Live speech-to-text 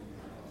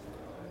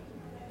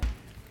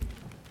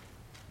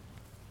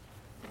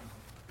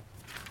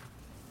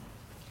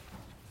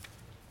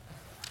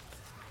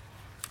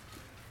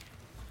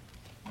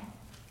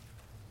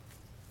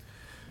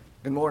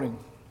Good morning.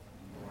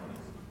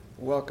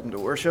 Welcome to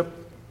worship.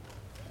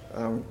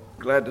 I'm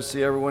glad to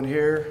see everyone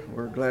here.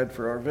 We're glad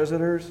for our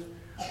visitors.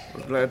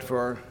 We're glad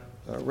for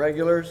our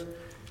regulars.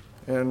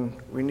 And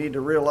we need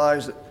to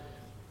realize that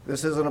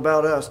this isn't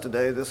about us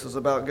today. This is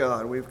about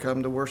God. We've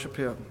come to worship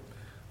Him.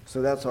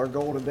 So that's our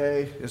goal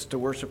today, is to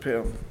worship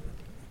Him.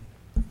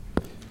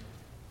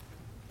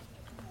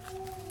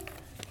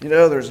 You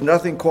know, there's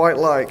nothing quite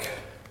like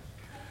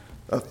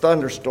a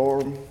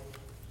thunderstorm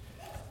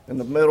in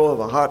the middle of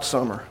a hot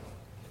summer.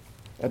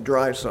 A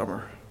dry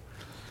summer.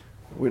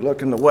 We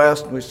look in the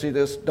west and we see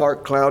this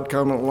dark cloud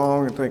coming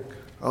along and think,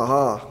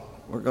 aha,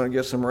 we're going to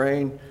get some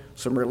rain,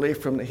 some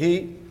relief from the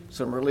heat,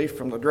 some relief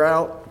from the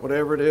drought,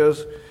 whatever it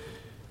is.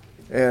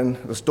 And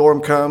the storm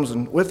comes,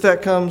 and with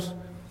that comes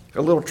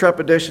a little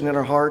trepidation in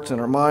our hearts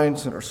and our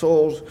minds and our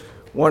souls,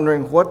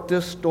 wondering what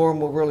this storm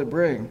will really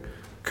bring.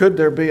 Could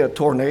there be a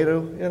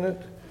tornado in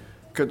it?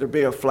 Could there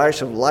be a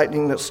flash of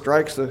lightning that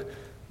strikes the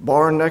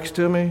barn next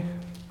to me?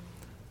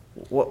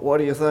 What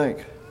do you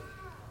think?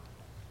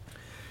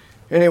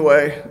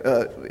 Anyway,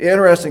 the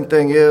interesting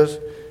thing is,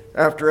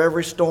 after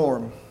every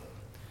storm,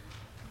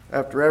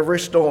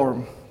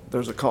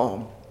 there's a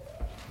calm.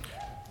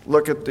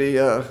 Look at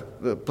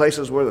the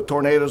places where the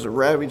tornadoes have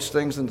ravaged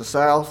things in the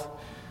south.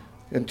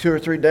 In 2 or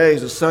 3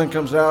 days, the sun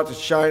comes out, it's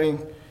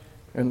shining,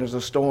 and there's a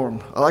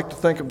storm. I like to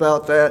think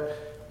about that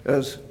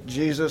as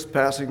Jesus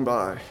passing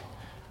by.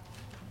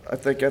 I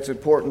think that's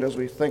important as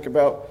we think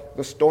about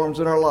the storms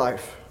in our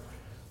life.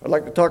 I'd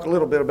like to talk a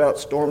little bit about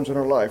storms in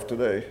our life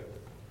today.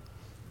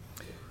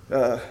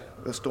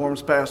 The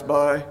storms pass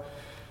by,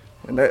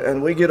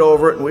 and we get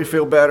over it, and we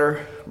feel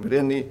better. But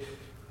in the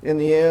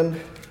end,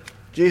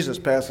 Jesus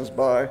passes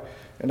by,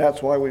 and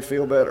that's why we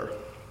feel better.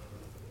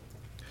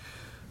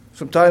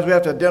 Sometimes we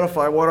have to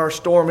identify what our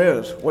storm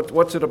is.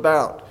 What's it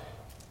about?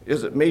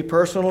 Is it me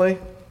personally?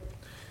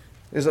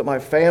 Is it my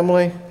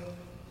family?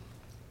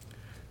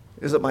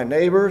 Is it my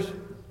neighbors?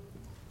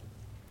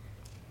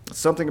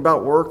 Something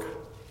about work?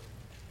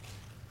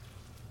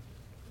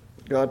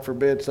 God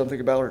forbid, something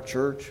about our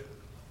church?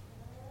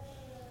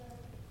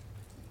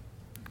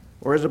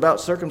 Or is it about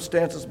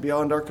circumstances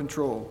beyond our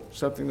control,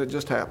 something that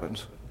just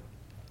happens?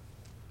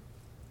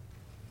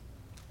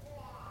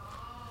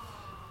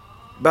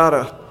 About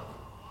a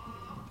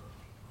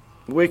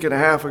week and a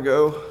half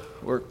ago,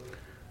 we're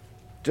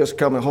just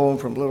coming home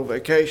from a little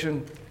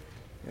vacation,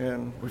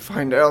 and we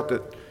find out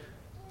that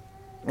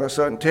my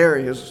son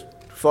Terry has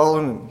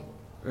fallen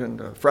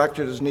and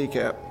fractured his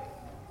kneecap.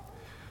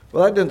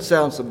 Well, that didn't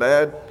sound so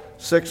bad.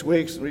 6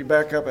 weeks and we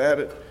back up at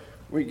it.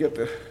 We get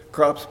the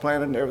crops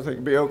planted and everything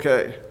will be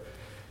okay.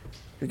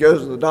 He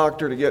goes to the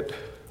doctor to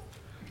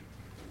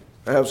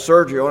have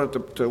surgery on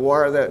it to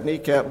wire that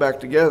kneecap back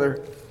together.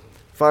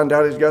 Find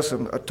out he's got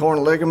a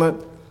torn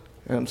ligament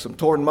and some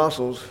torn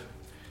muscles,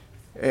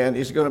 and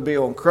he's going to be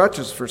on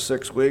crutches for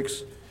 6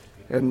 weeks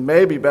and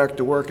maybe back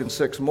to work in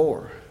 6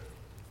 more.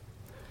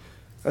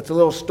 That's a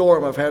little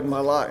storm I've had in my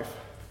life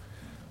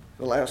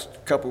the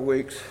last couple of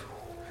weeks.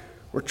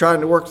 We're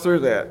trying to work through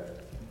that.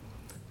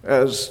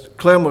 As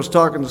Clem was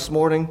talking this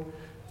morning,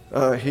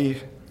 he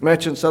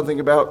mentioned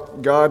something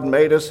about God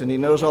made us and He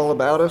knows all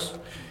about us.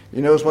 He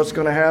knows what's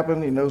going to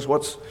happen. He knows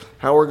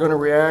how we're going to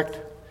react.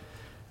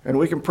 And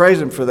we can praise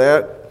Him for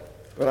that.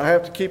 But I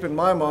have to keep in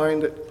my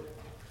mind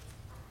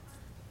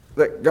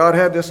that God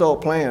had this all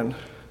planned.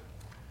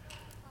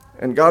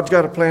 And God's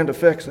got a plan to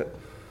fix it.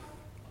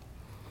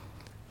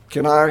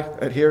 Can I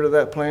adhere to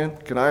that plan?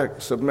 Can I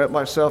submit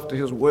myself to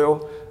His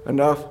will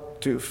enough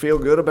to feel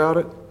good about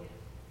it?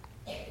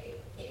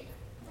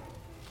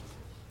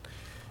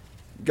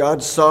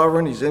 God's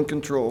sovereign. He's in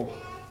control.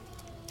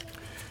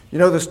 You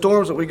know, the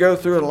storms that we go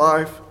through in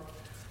life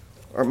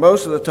are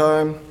most of the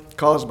time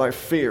caused by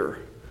fear.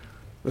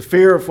 The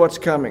fear of what's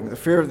coming, the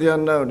fear of the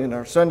unknown. In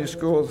our Sunday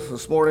school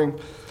this morning,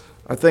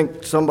 I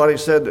think somebody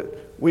said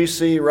that we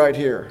see right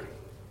here.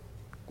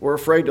 We're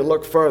afraid to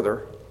look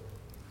further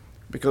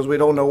because we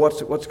don't know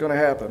what's going to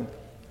happen.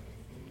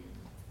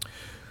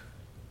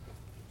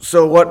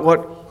 So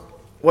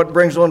what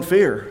brings on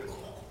fear?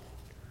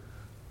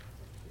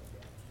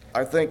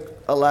 I think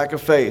a lack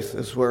of faith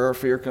is where our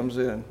fear comes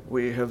in.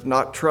 I have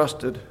not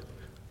trusted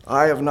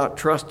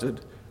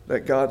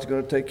that God's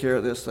going to take care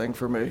of this thing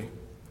for me.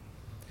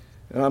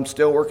 And I'm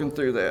still working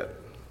through that.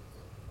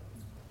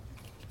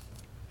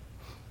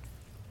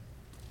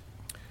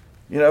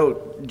 You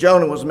know,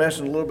 Jonah was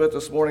mentioned a little bit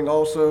this morning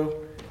also.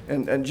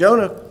 And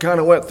Jonah kind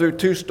of went through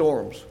 2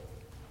 storms.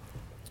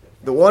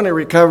 The one he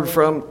recovered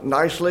from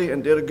nicely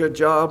and did a good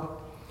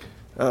job.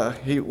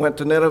 He went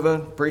to Nineveh,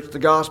 preached the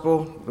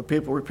gospel, the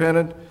people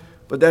repented.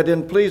 But that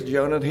didn't please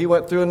Jonah. He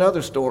went through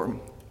another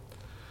storm.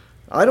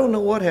 I don't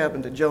know what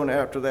happened to Jonah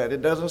after that.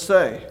 It doesn't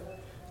say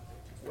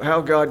how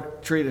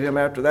God treated him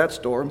after that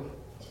storm.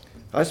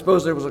 I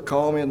suppose there was a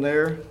calm in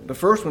there. The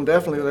first one,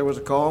 definitely there was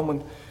a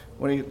calm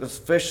when the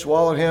fish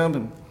swallowed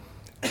him.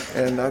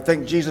 And I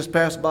think Jesus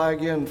passed by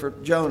again for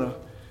Jonah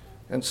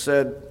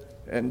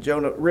and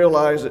Jonah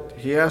realized that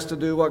he has to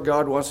do what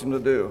God wants him to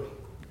do.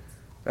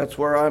 That's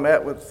where I'm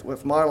at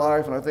with my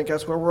life, and I think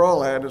that's where we're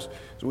all at, is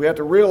we have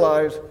to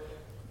realize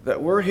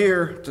that we're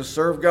here to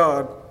serve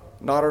God,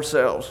 not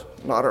ourselves,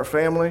 not our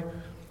family.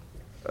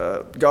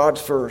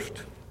 God's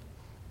first.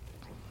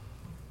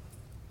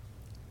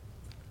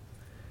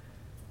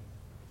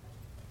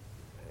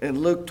 In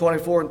Luke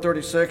 24 and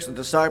 36, the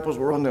disciples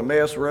were on the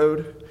Emmaus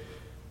Road,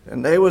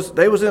 and they was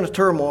in a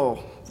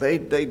turmoil. They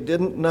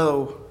didn't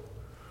know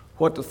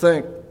what to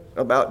think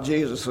about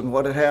Jesus and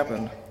what had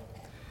happened.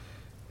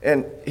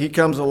 And he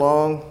comes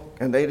along,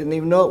 and they didn't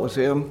even know it was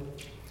him.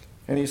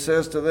 And he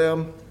says to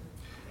them,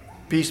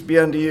 "Peace be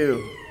unto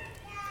you."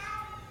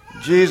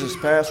 Jesus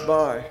passed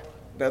by.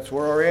 That's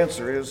where our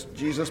answer is,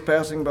 Jesus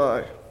passing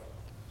by.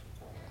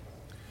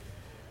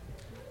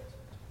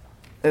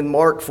 In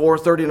Mark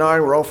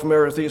 4:39, we're all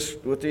familiar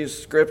with these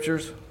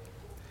scriptures.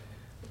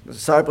 The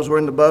disciples were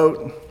in the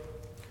boat,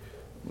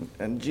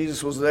 and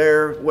Jesus was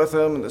there with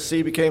them, and the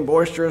sea became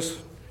boisterous,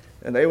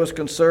 and they was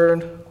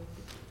concerned.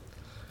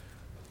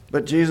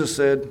 But Jesus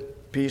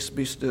said, "Peace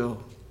be still."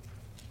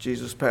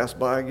 Jesus passed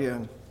by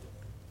again.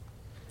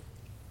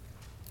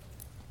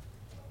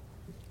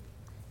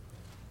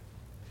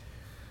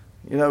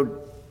 You know,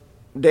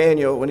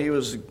 Daniel, when he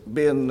was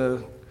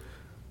being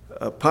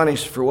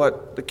punished for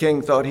what the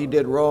king thought he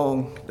did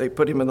wrong, they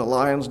put him in the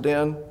lion's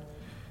den,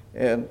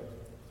 and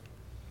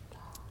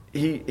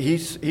he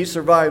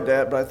survived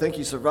that. But I think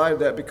he survived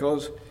that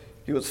because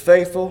he was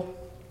faithful,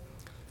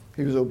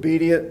 he was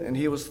obedient, and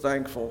he was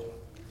thankful.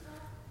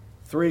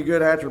 3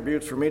 good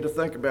attributes for me to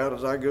think about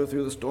as I go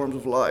through the storms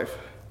of life.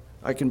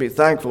 I can be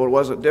thankful it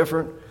wasn't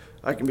different.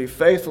 I can be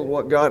faithful to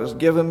what God has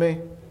given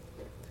me.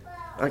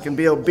 I can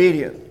be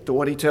obedient to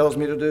what he tells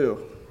me to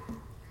do.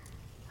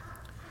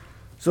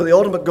 So the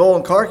ultimate goal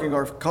in conquering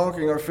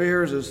our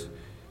fears is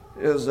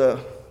to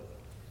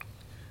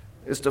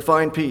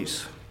find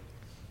peace.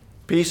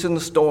 Peace in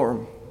the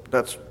storm.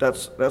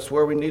 That's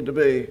where we need to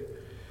be.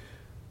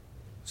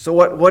 So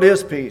what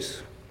is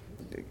peace?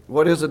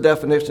 What is the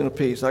definition of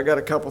peace? I got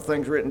a couple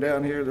things written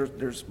down here.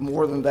 There's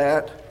more than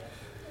that.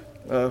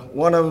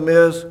 One of them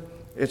is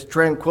it's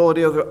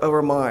tranquility of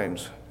our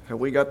minds. Have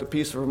we got the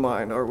peace of our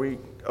mind? Are we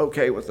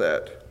okay with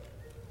that?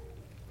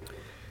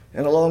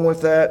 And along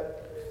with that,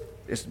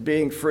 it's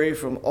being free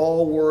from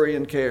all worry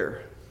and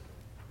care.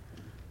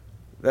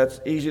 That's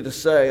easy to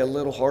say, a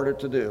little harder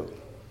to do.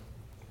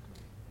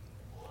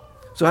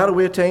 So how do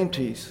we attain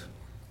peace?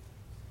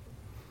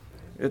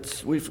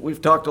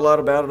 We've talked a lot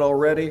about it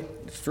already.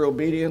 It's through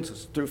obedience,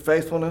 it's through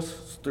faithfulness,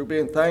 it's through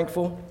being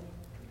thankful.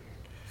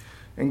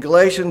 In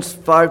Galatians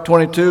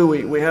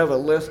 5:22, we have a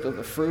list of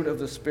the fruit of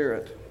the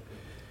Spirit.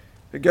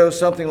 It goes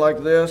something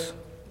like this.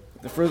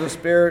 The fruit of the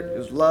Spirit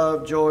is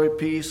love, joy,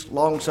 peace,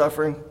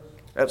 long-suffering,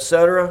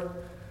 etc.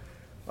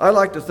 I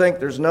like to think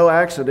there's no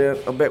accident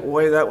about the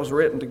way that was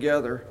written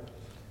together,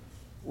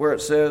 where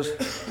it says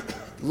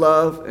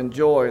love and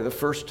joy, the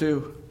first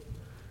two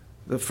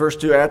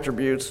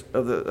attributes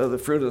of the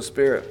fruit of the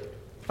Spirit.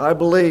 I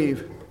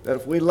believe that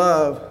if we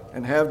love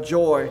and have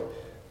joy,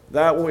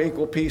 that will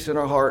equal peace in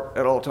our heart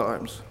at all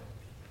times.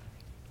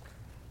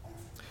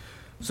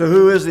 So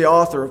who is the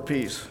author of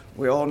peace?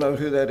 We all know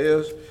who that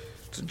is.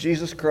 It's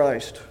Jesus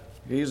Christ.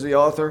 He's the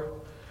author.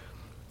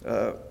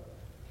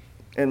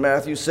 In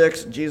Matthew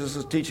 6, Jesus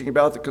is teaching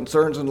about the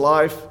concerns in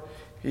life.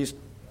 He's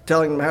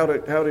telling them how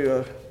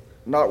to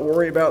not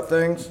worry about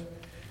things.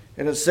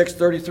 And in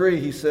 6:33,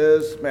 he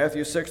says,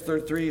 Matthew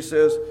 6:33, he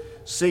says,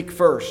 seek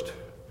first.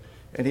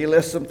 And he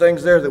lists some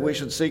things there that we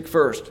should seek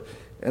first.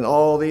 And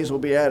all these will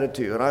be added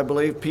to. And I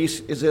believe peace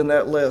is in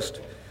that list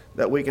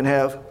that we can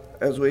have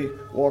as we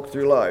walk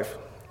through life.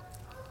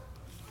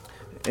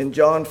 In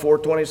John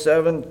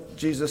 4:27,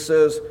 Jesus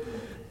says,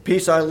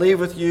 peace I leave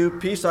with you,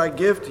 peace I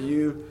give to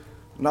you,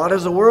 not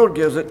as the world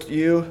gives it to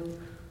you,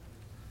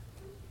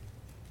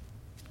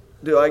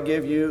 do I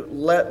give you.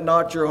 Let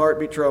not your heart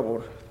be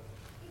troubled.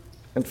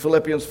 In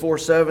Philippians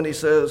 4:7, he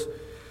says,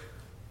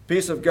 the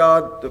peace of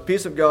God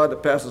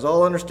that passes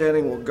all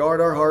understanding will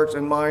guard our hearts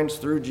and minds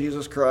through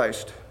Jesus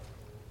Christ.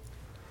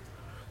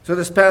 So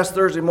this past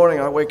Thursday morning,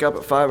 I wake up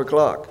at 5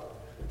 o'clock.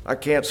 I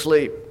can't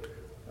sleep.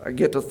 I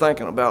get to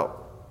thinking about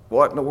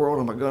what in the world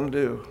am I going to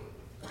do?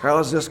 How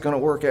is this going to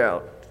work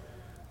out?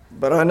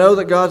 But I know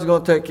that God's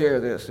going to take care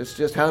of this. It's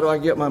just how do I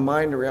get my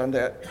mind around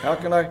that? How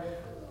can I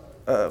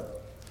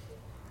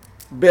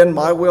bend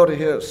my will to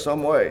His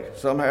some way,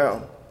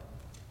 somehow?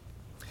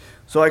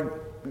 So I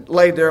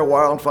laid there a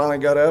while and finally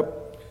got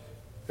up.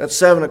 At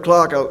 7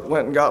 o'clock, I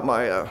went and got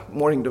my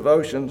morning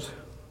devotions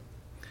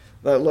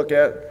that I look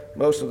at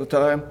most of the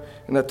time.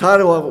 And the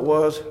title of it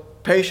was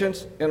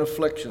Patience in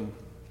Affliction.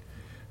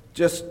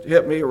 Just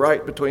hit me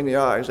right between the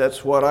eyes.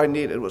 That's what I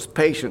needed, was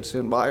patience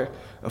in my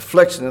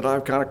affliction that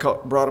I've kind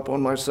of brought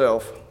upon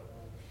myself.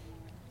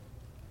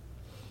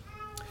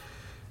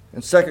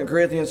 In 2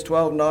 Corinthians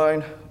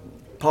 12:9,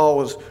 Paul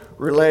was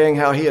relaying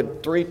how he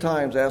had 3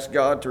 times asked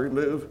God to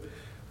remove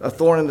a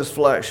thorn in his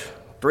flesh.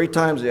 3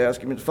 times he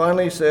asked him. And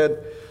finally he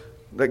said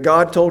that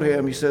God told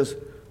him, he says,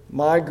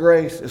 my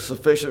grace is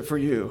sufficient for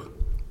you.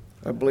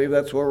 I believe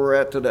that's where we're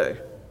at today.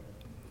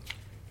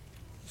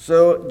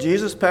 So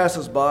Jesus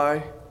passes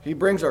by. He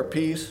brings our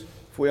peace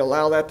if we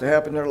allow that to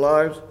happen in our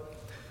lives.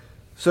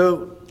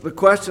 So the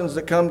questions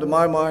that come to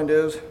my mind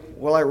is,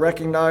 will I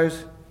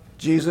recognize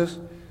Jesus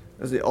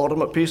as the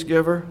ultimate peace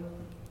giver?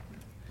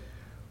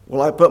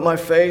 Will I put my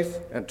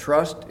faith and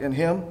trust in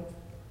him?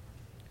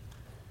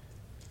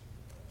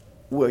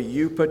 Will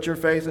you put your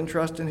faith and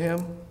trust in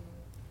him?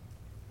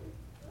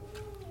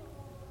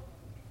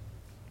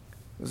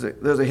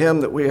 There's a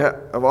hymn that we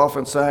have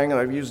often sang, and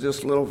I've used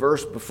this little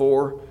verse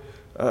before.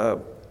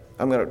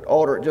 I'm going to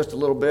alter it just a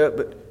little bit,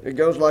 but it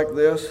goes like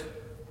this.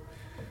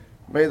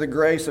 May the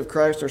grace of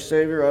Christ our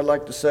Savior, I'd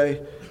like to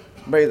say,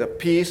 may the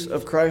peace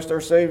of Christ our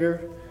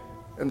Savior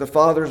and the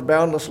Father's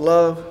boundless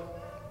love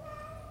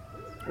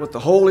with the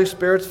Holy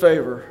Spirit's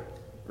favor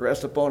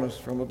rest upon us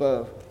from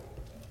above.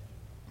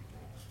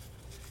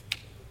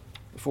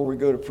 Before we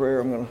go to prayer,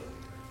 I'm going to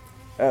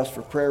ask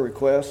for prayer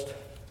requests.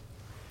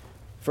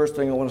 First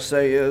thing I want to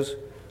say is,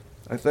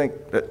 I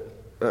think that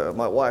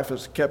my wife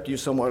has kept you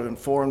somewhat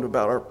informed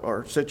about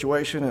our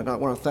situation, and I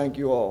want to thank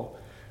you all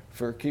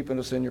for keeping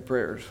us in your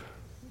prayers.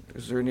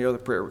 Is there any other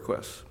prayer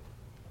requests?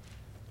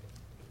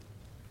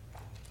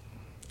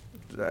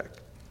 Zach.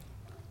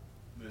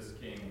 This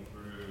came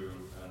through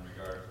in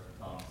regard to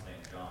Thomas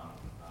St. John.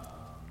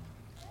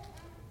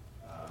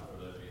 For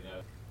those of you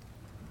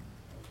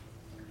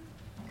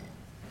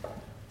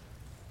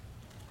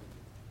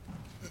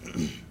who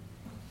know.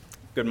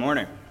 Good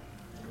morning.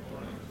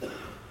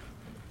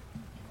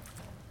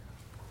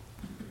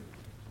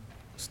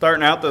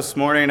 Starting out this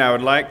morning, I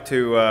would like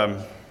to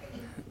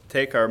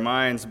take our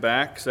minds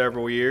back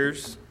several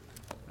years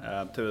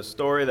to a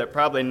story that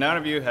probably none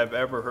of you have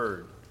ever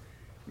heard.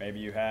 Maybe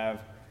you have.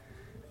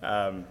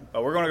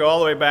 But we're going to go all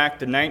the way back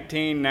to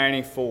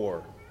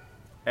 1994.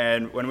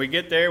 And when we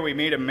get there, we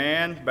meet a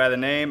man by the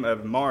name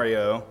of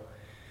Mario,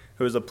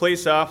 who is a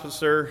police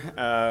officer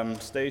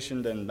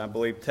stationed in, I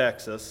believe,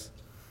 Texas.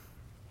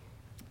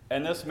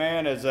 And this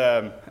man is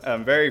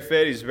very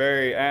fit. He's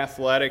very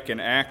athletic and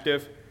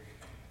active.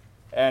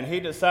 And he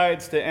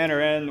decides to enter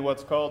in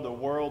what's called the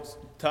world's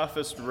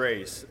toughest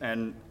race.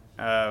 And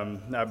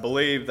I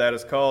believe that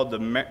is called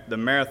the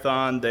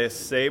Marathon des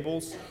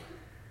Sables.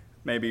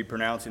 Maybe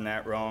pronouncing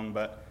that wrong.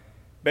 But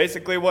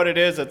basically what it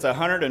is, it's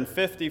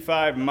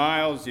 155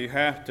 miles you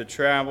have to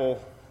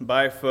travel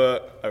by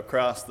foot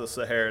across the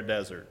Sahara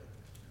Desert.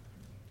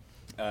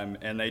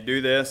 And they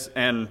do this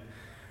in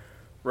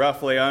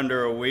roughly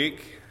under a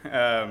week.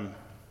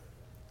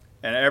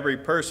 And every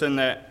person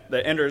that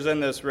enters in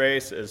this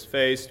race is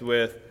faced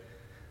with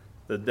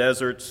the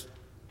desert's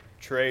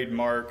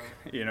trademark,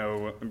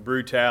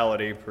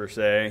 brutality per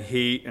se,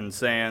 heat and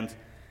sand.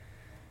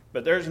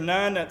 But there's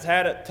none that's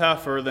had it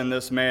tougher than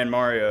this man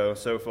Mario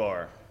so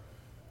far.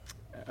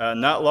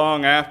 Not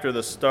long after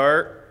the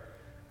start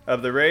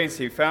of the race,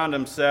 he found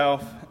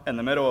himself in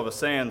the middle of a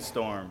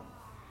sandstorm.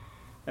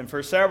 And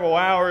for several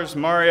hours,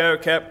 Mario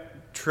kept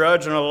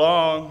trudging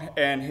along,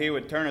 and he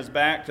would turn his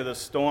back to the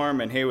storm,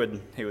 and he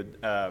would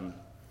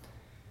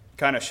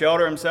kind of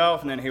shelter himself,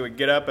 and then he would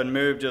get up and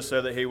move just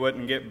so that he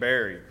wouldn't get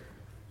buried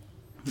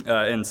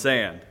in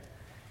sand.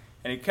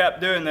 And he kept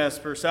doing this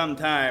for some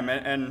time,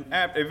 and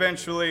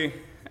eventually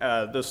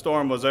the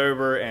storm was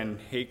over, and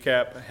he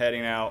kept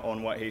heading out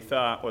on what he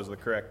thought was the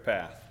correct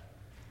path.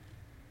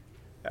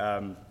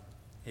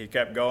 He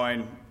kept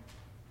going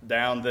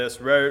down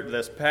this road,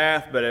 this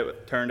path, but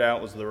it turned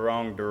out was the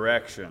wrong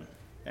direction.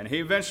 And he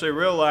eventually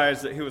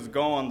realized that he was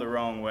going the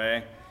wrong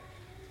way.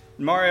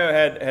 Mario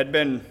had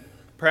been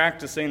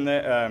practicing,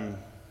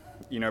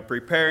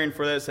 preparing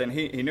for this, and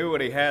he knew what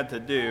he had to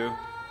do.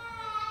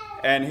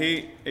 And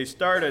he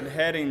started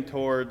heading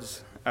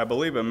towards, I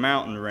believe, a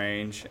mountain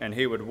range, and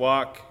he would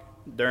walk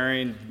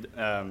during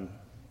the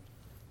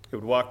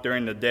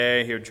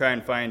day. He would try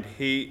and find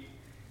heat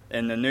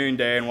in the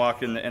noonday and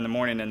walk in the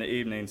morning and the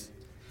evenings.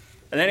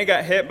 And then he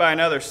got hit by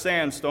another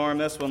sandstorm.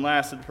 This one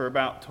lasted for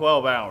about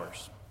 12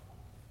 hours.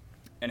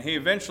 And he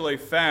eventually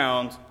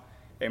found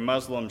a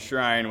Muslim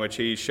shrine, which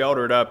he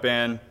sheltered up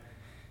in.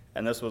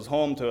 And this was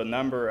home to a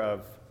number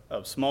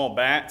of small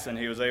bats, and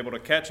he was able to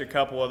catch a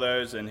couple of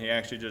those, and he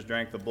actually just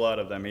drank the blood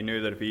of them. He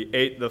knew that if he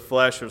ate the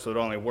flesh, this would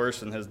only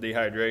worsen his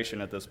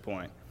dehydration at this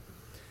point.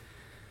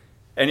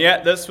 And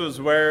yet, this was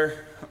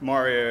where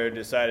Mario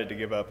decided to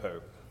give up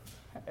hope.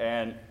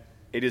 And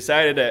he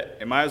decided that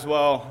he might as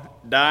well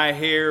die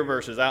here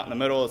versus out in the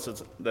middle of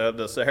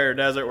the Sahara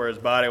Desert where his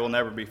body will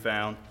never be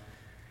found.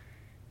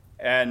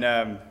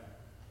 And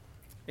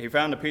he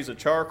found a piece of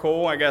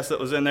charcoal, I guess,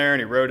 that was in there,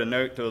 and he wrote a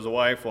note to his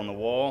wife on the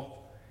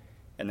wall,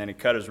 and then he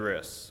cut his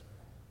wrists.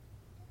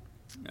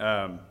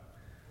 But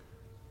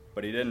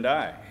he didn't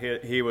die.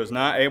 He was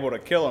not able to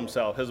kill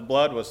himself. His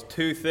blood was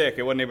too thick.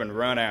 It wouldn't even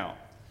run out.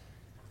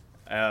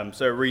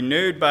 So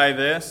renewed by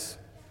this,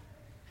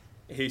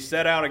 he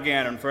set out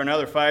again, and for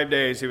another 5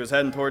 days he was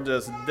heading towards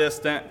this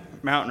distant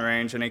mountain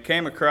range, and he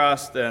came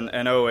across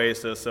an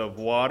oasis of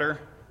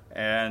water,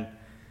 and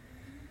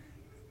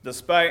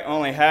Despite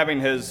only having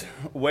his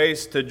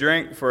waist to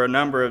drink for a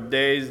number of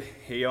days,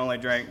 he only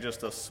drank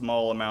just a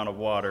small amount of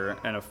water,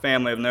 and a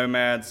family of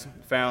nomads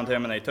found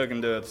him, and they took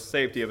him to the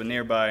safety of a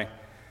nearby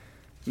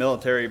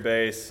military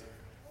base.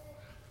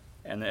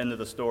 And the end of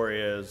the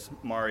story is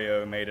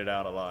Mario made it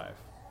out alive.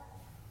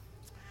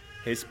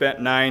 He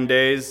spent 9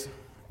 days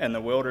in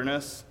the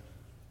wilderness.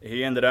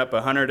 He ended up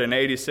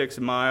 186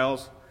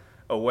 miles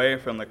away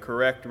from the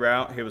correct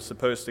route he was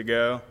supposed to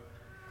go,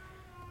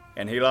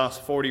 and he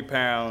lost 40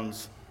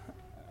 pounds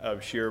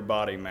of sheer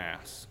body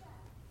mass.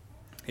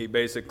 He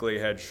basically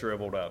had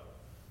shriveled up.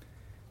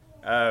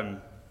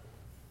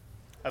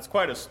 That's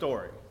quite a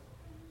story.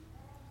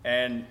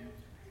 And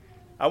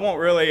I won't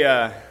really,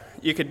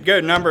 you could go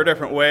a number of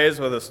different ways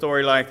with a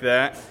story like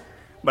that,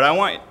 but I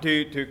want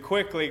to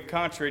quickly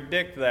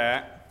contradict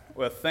that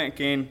with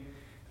thinking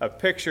of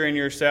picturing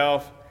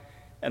yourself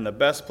in the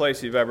best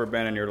place you've ever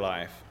been in your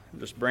life.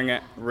 Just bring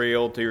it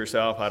real to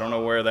yourself. I don't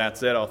know where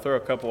that's at. I'll throw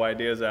a couple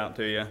ideas out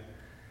to you.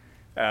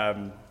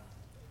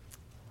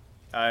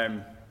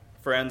 I'm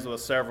friends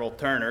with several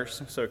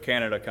Turners, so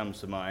Canada comes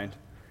to mind.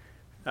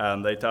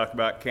 They talk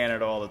about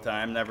Canada all the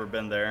time, never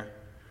been there.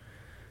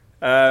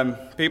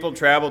 People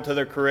travel to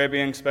the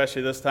Caribbean,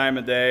 especially this time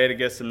of day, to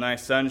get some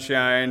nice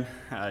sunshine,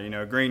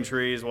 green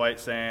trees, white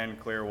sand,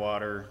 clear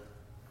water.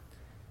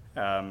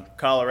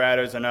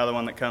 Colorado's another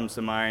one that comes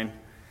to mind.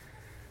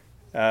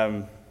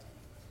 Or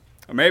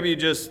maybe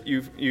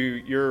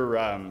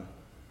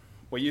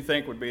what you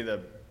think would be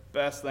the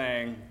best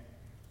thing,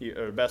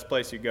 or the best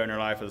place you go in your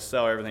life is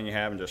sell everything you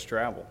have and just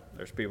travel.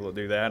 There's people that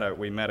do that.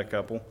 We met a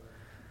couple.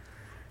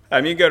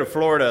 You go to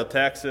Florida,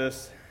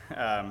 Texas,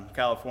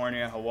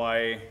 California,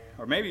 Hawaii,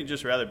 or maybe you'd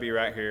just rather be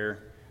right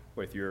here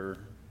with your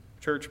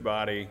church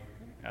body,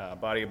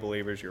 body of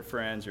believers, your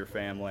friends, your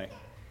family.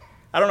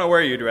 I don't know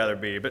where you'd rather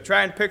be, but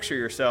try and picture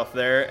yourself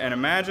there and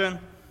imagine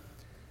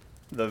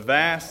the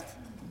vast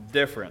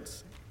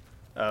difference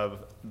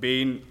of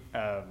being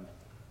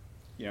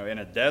in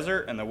a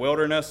desert, in the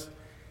wilderness,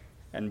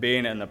 and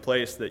being in the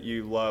place that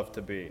you love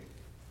to be.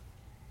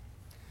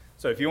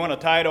 So if you want a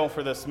title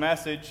for this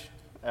message,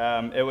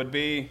 it would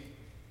be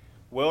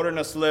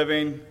Wilderness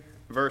Living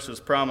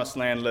versus Promised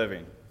Land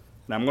Living.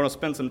 And I'm going to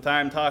spend some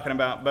time talking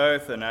about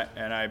both, and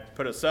I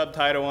put a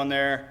subtitle on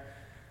there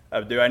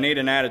of Do I Need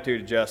an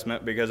Attitude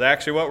Adjustment? Because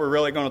actually what we're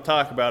really going to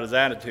talk about is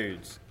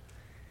attitudes,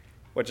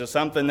 which is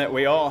something that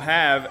we all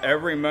have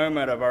every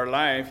moment of our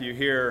life. You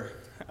hear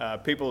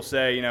people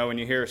say, when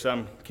you hear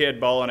some kid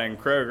bawling in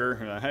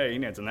Kroger, hey, he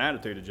needs an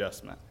attitude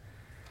adjustment.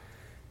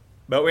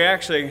 But we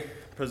actually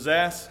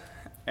possess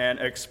and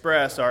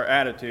express our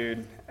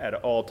attitude at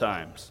all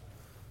times.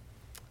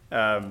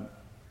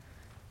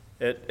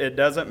 It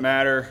doesn't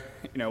matter,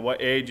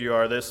 what age you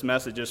are. This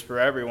message is for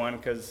everyone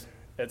because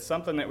it's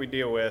something that we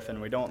deal with, and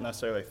we don't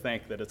necessarily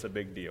think that it's a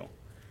big deal.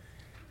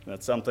 And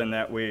it's something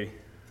that we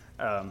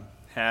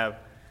have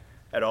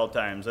at all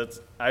times.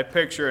 I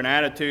picture an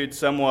attitude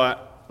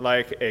somewhat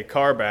like a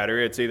car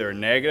battery. It's either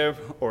negative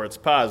or it's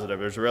positive.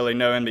 There's really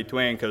no in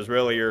between because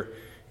really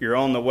you're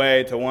on the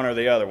way to one or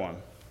the other one.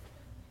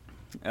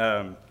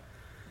 And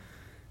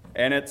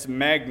it's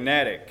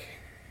magnetic.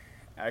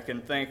 I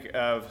can think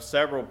of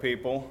several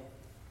people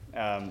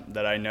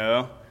that I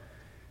know,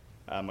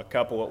 a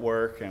couple at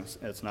work, and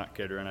it's not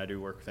Kidron, I do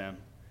work with them.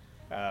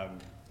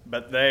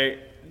 But they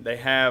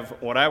have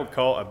what I would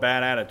call a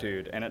bad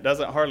attitude, and it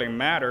doesn't hardly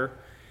matter.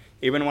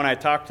 Even when I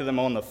talk to them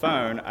on the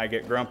phone, I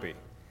get grumpy.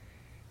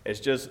 It's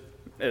just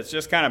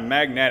kind of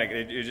magnetic.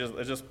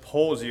 It just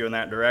pulls you in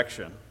that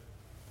direction.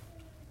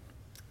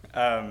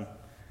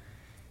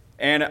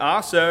 And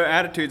also,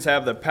 attitudes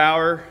have the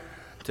power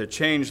to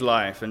change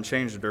life and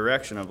change the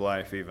direction of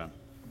life even.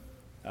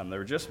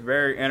 They're just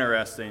very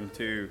interesting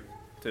to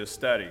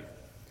study.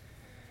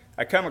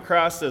 I come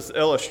across this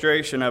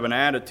illustration of an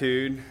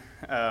attitude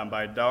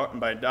by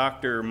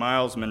Dr.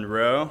 Miles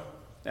Monroe.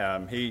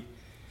 He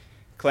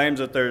claims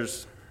that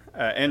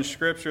in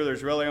Scripture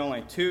there's really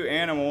only two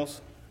animals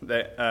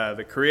that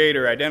the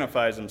Creator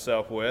identifies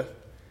himself with.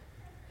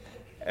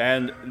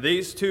 And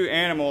these two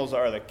animals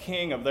are the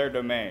king of their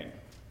domain.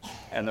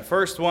 And the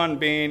first one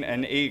being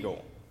an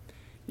eagle.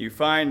 You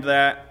find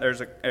that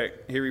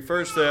he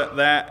refers to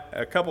that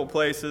a couple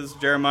places,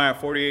 Jeremiah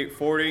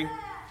 48:40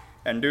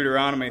 and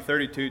Deuteronomy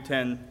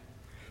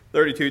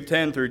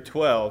 32:10 through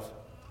 12.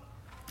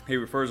 He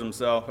refers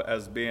himself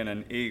as being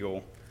an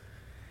eagle.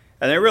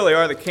 And they really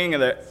are the king of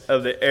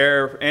the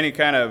air. Any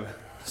kind of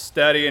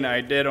studying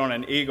I did on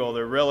an eagle,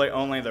 they're really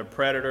only the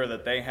predator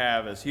that they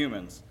have as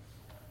humans.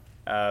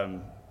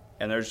 And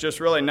there's just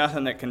really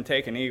nothing that can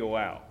take an eagle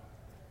out.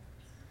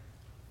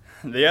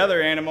 The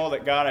other animal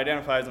that God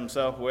identifies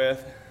himself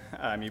with,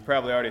 you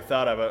probably already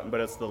thought of it, but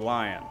it's the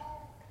lion.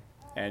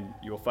 And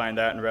you'll find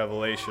that in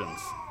Revelations.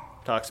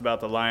 It talks about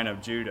the Lion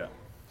of Judah.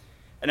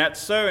 And that's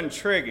so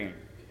intriguing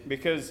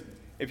because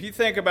if you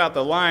think about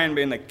the lion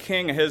being the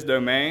king of his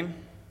domain,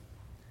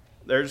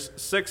 there's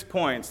 6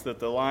 points that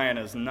the lion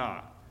is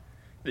not,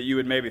 that you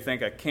would maybe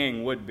think a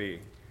king would be.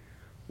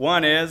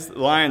 One is, the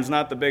lion's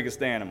not the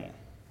biggest animal.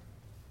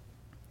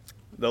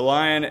 the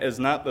lion is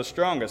not the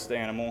strongest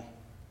animal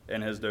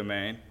in his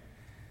domain.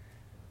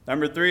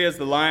 Number 3 is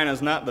the lion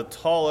is not the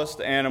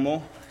tallest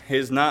animal.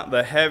 He's not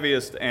the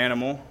heaviest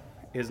animal.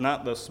 He's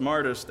not the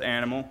smartest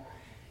animal.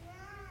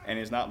 And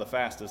he's not the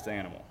fastest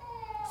animal.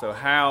 So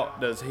how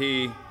does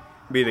he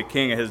be the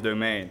king of his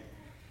domain?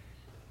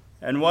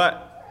 And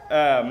what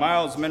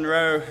Miles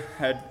Monroe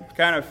had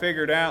kind of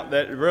figured out,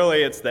 that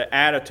really it's the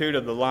attitude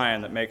of the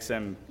lion that makes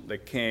him the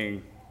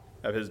king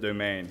of his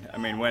domain. I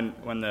mean,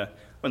 when the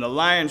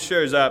lion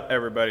shows up,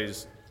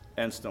 everybody's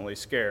instantly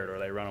scared or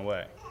they run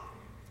away.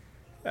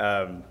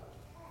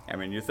 I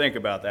mean, you think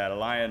about that. A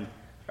lion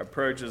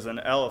approaches an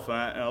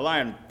elephant, and a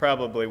lion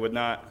probably would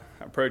not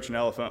approach an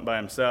elephant by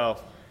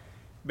himself,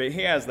 but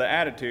he has the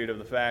attitude of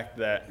the fact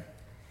that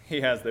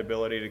he has the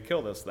ability to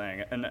kill this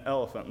thing, and the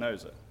elephant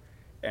knows it,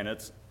 and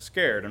it's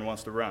scared and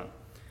wants to run.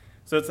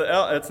 So it's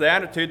the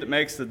attitude that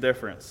makes the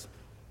difference.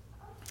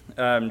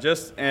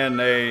 Just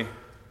in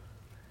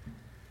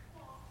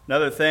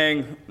another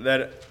thing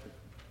that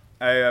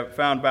I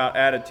found about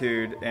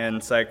attitude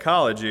in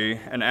psychology,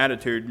 an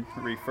attitude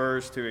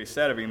refers to a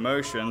set of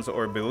emotions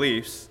or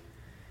beliefs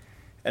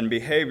and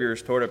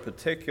behaviors toward a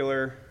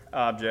particular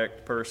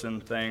object, person,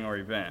 thing, or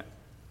event.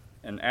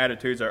 And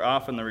attitudes are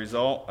often the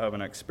result of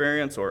an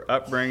experience or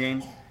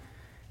upbringing,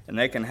 and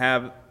they can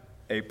have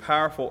a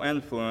powerful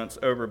influence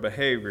over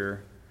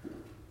behavior.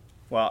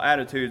 While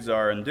attitudes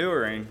are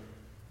enduring,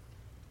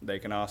 they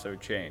can also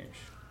change.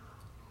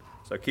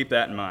 So keep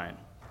that in mind.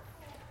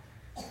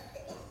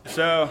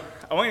 So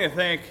I want you to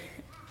think,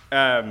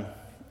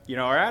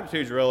 our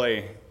attitudes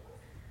really,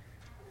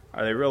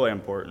 are they really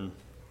important?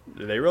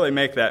 Do they really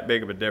make that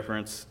big of a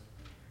difference?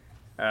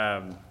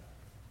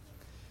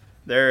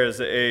 There is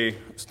a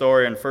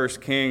story in 1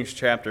 Kings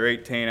chapter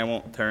 18. I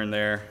won't turn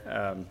there,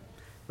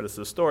 but it's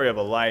the story of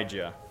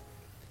Elijah.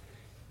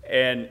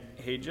 And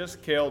he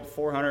just killed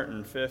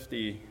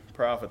 450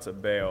 prophets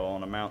of Baal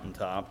on a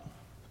mountaintop.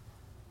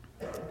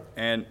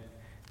 And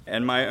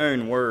in my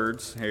own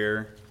words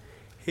here,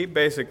 he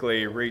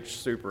basically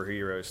reached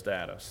superhero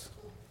status.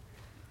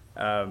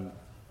 And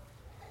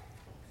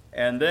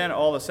then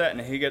all of a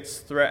sudden he gets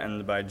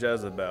threatened by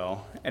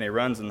Jezebel, and he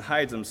runs and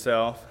hides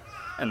himself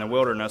in the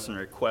wilderness and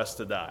requests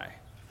to die.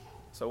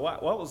 So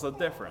what was the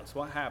difference?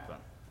 What happened?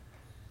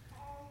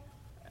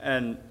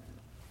 And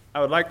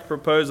I would like to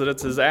propose that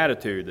it's his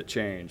attitude that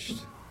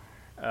changed.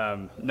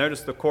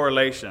 Notice the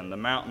correlation, the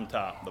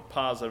mountaintop, the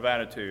positive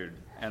attitude,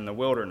 and the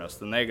wilderness,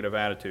 the negative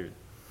attitude.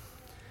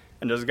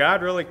 And does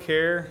God really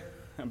care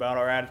about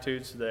our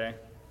attitudes today?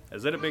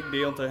 Is it a big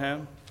deal to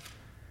him?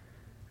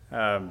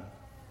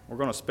 We're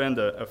going to spend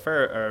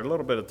a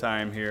little bit of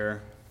time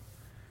here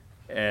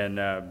in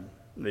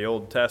the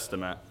Old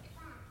Testament,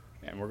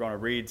 and we're going to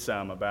read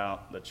some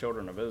about the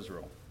children of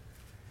Israel.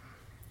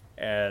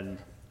 And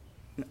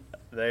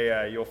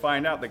you'll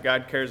find out that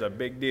God cares a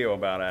big deal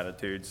about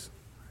attitudes.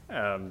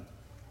 And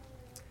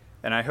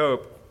I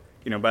hope,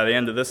 by the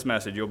end of this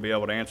message, you'll be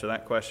able to answer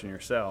that question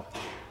yourself.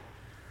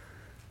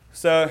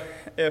 So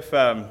if,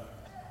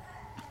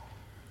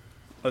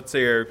 let's see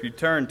here, if you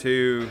turn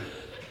to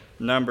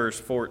Numbers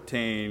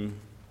 14,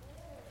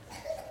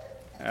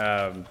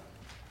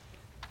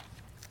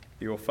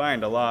 you'll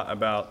find a lot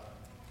about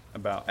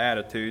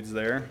attitudes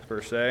there,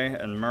 per se,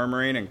 and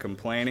murmuring and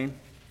complaining.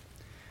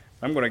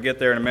 I'm going to get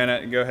there in a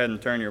minute. Go ahead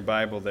and turn your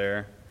Bible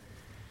there.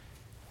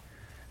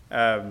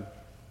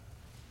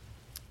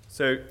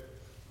 So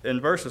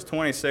in verses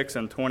 26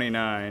 and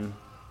 29,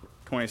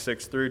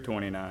 26 through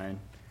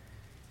 29,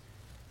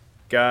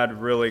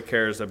 God really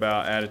cares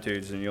about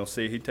attitudes, and you'll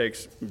see he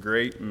takes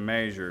great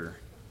measure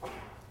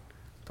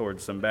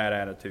towards some bad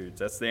attitudes.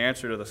 That's the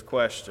answer to this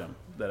question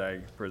that I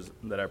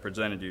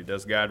presented you.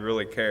 Does God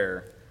really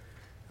care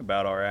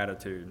about our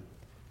attitude?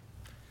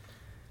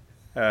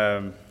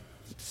 Let's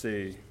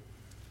see.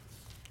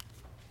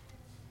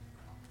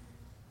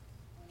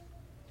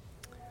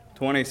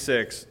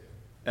 26.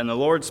 And the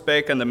Lord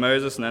spake unto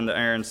Moses and unto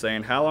Aaron,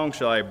 saying, How long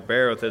shall I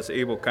bear with this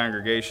evil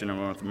congregation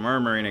and with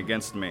murmuring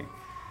against me?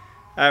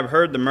 I have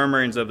heard the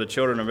murmurings of the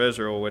children of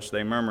Israel, which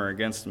they murmur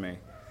against me.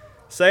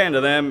 Say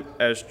unto them,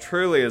 As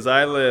truly as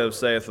I live,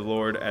 saith the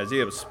Lord, as ye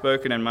have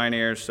spoken in mine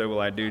ears, so will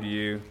I do to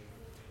you.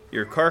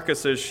 Your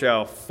carcasses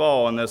shall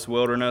fall in this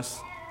wilderness,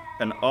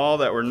 and all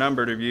that were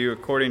numbered of you,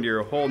 according to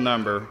your whole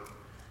number,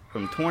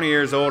 from 20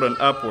 years old and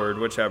upward,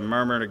 which have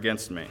murmured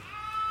against me.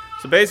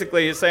 So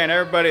basically, he's saying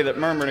everybody that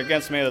murmured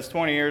against me that's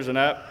 20 years and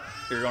up,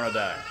 you're going to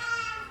die.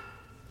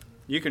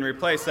 You can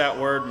replace that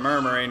word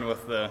murmuring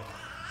with the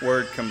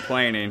word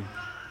complaining.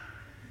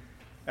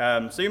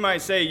 So you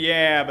might say,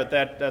 yeah, but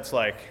that's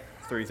like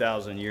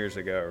 3,000 years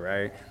ago,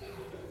 right?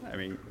 I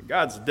mean,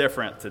 God's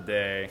different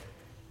today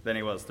than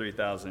he was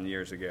 3,000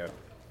 years ago.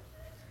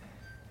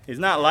 He's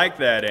not like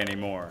that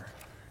anymore.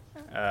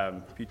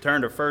 If you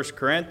turn to 1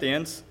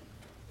 Corinthians,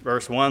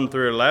 verse 1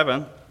 through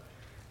 11,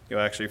 you'll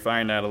actually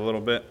find that a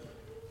little bit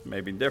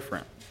maybe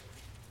different.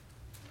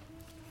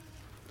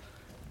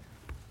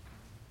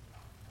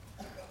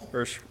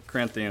 1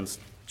 Corinthians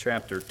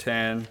chapter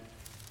 10.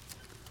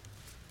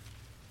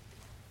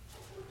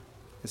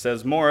 It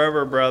says,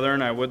 "Moreover,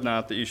 brethren, I would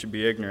not that you should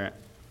be ignorant,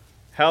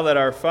 how that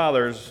all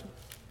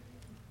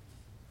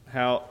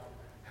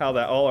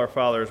our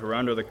fathers were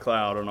under the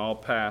cloud, and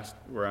all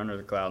were under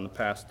the cloud, and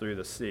passed through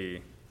the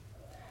sea.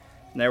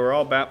 And they were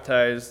all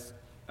baptized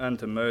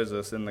unto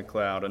Moses in the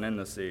cloud and in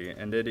the sea,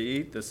 and did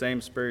eat the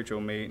same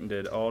spiritual meat, and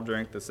did all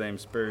drink the same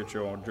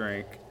spiritual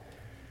drink.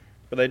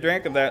 For they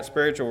drank of that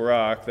spiritual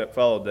rock that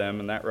followed them,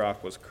 and that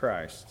rock was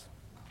Christ.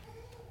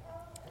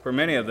 For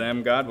many of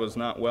them God was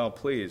not well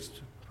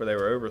pleased, for they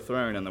were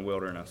overthrown in the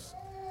wilderness.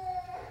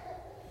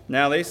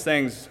 Now these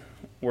things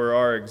were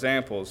our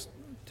examples,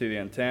 to the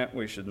intent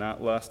we should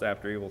not lust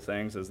after evil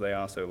things, as they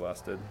also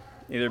lusted.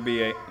 Neither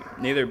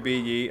be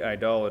ye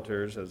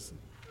idolaters,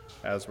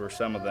 as were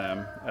some of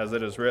them, as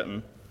it is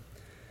written,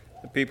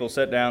 the people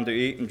sat down to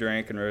eat and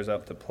drink, and rose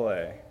up to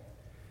play.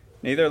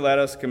 Neither let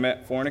us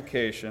commit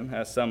fornication,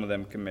 as some of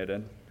them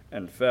committed,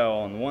 and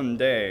fell in one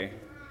day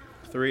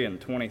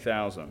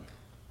 23,000.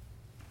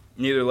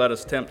 Neither let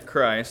us tempt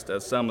Christ,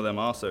 as some of them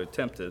also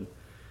tempted,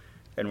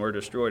 and were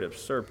destroyed of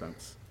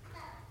serpents."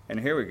 And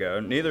here we go.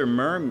 "Neither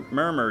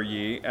murmur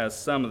ye, as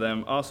some of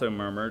them also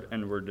murmured,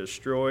 and were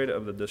destroyed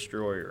of the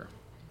destroyer.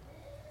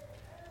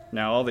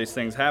 Now all these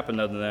things happened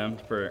unto them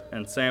for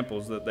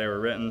ensamples, that they were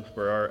written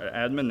for our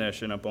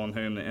admonition, upon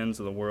whom the ends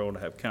of the world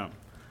have come."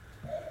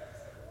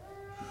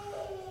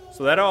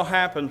 So that all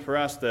happened for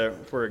us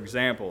for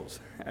examples,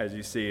 as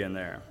you see in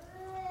there.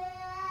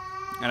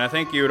 And I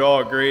think you would all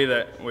agree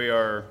that we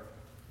are,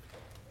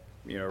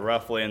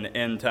 roughly in the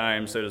end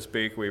time, so to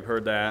speak. We've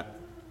heard that.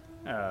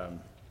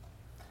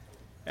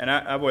 And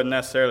I wouldn't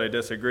necessarily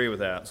disagree with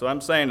that. So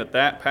I'm saying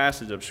that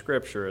passage of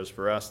Scripture is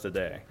for us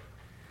today.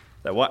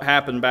 That what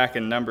happened back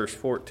in Numbers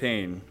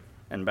 14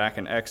 and back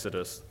in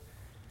Exodus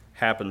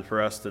happened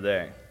for us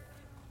today.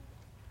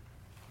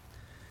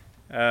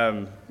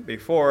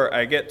 Before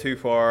I get too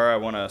far, I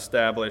want to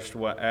establish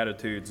what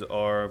attitudes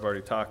are. I've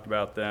already talked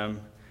about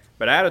them.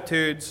 But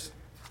attitudes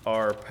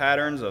are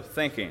patterns of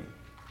thinking.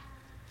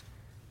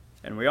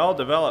 And we all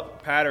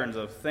develop patterns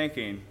of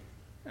thinking,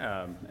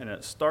 and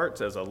it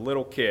starts as a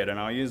little kid. And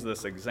I'll use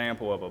this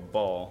example of a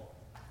ball,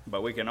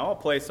 but we can all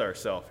place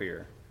ourselves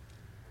here.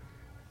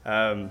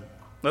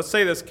 Let's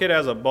say this kid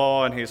has a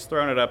ball, and he's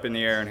thrown it up in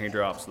the air, and he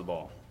drops the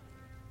ball.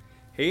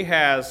 He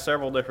has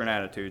several different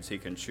attitudes he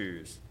can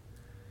choose.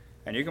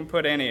 And you can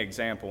put any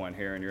example in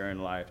here in your own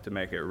life to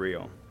make it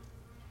real.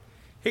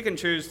 He can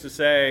choose to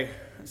say,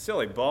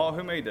 "Silly ball,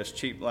 who made this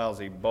cheap,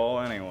 lousy ball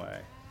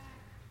anyway?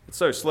 It's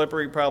so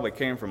slippery, probably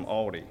came from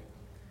Aldi.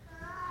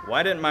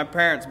 Why didn't my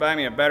parents buy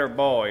me a better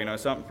ball,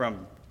 something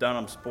from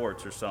Dunham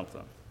Sports or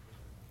something?"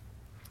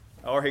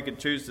 Or he could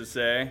choose to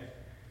say,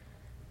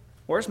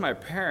 "Where's my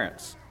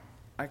parents?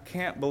 I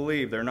can't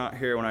believe they're not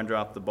here when I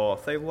drop the ball.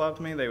 If they loved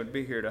me, they would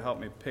be here to help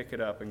me pick it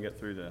up and get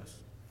through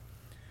this."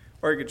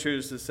 Or he could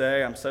choose to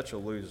say, "I'm such a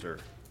loser.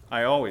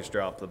 I always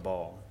drop the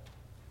ball.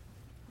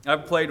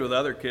 I've played with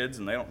other kids,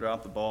 and they don't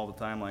drop the ball all the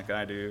time like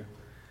I do.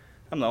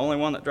 I'm the only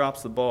one that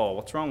drops the ball.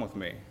 What's wrong with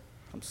me?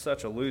 I'm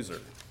such a loser."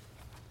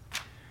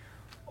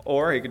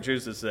 Or he could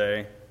choose to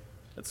say,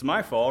 "It's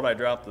my fault I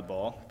dropped the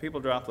ball.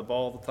 People drop the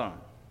ball all the time.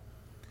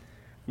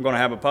 I'm going to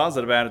have a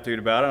positive attitude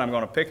about it. I'm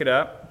going to pick it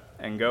up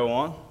and go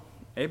on.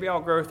 Maybe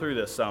I'll grow through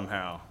this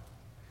somehow.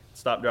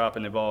 Stop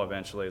dropping the ball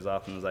eventually as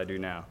often as I do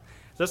now."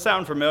 Does this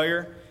sound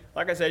familiar?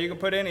 Like I said, you can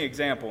put any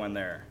example in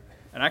there.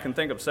 And I can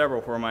think of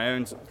several for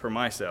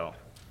myself.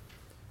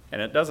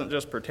 And it doesn't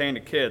just pertain to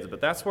kids,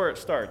 but that's where it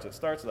starts. It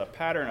starts with a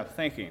pattern of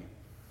thinking.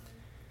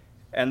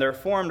 And they're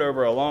formed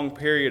over a long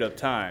period of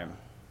time.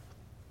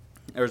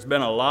 There's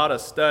been a lot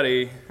of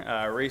study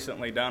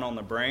recently done on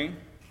the brain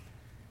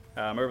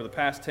over the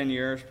past 10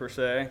 years per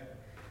se.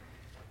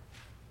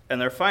 And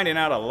they're finding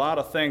out a lot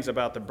of things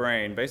about the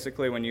brain.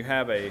 Basically, when you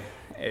have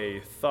a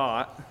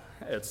thought,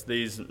 it's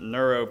these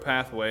neuro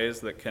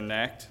pathways that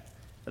connect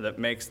that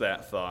makes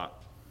that thought.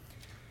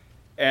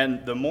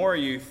 And the more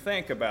you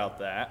think about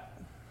that,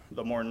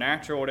 the more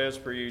natural it is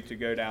for you to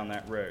go down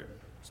that road.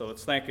 So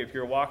let's think if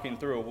you're walking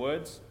through a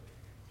woods,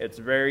 it's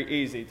very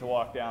easy to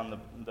walk down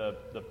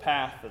the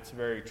path that's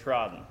very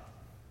trodden.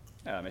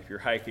 If you're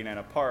hiking in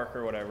a park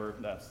or whatever,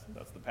 that's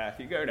the path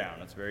you go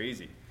down. It's very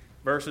easy.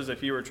 Versus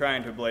if you were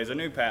trying to blaze a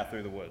new path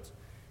through the woods.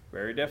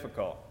 Very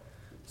difficult.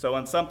 So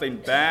when something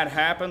bad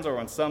happens or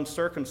when some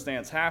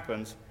circumstance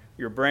happens,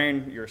 your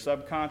brain, your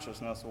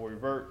subconsciousness will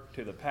revert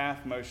to the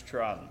path most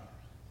trodden.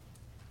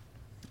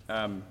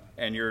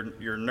 And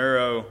your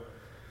neuro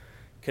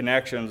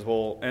connections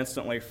will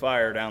instantly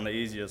fire down the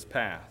easiest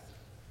path.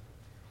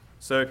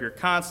 So if you're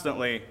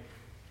constantly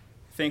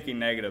thinking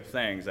negative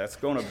things, that's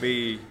going to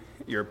be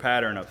your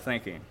pattern of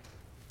thinking.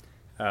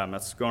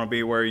 That's going to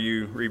be where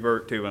you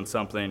revert to when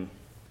something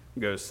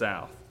goes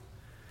south.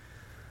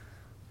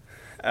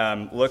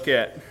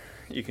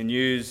 You can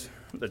use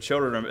the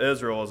children of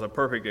Israel as a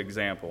perfect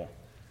example.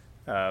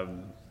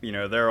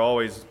 They're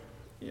always,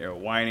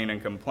 whining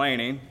and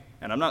complaining.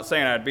 And I'm not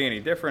saying I'd be any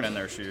different in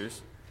their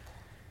shoes.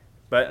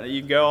 But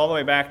you go all the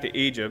way back to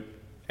Egypt,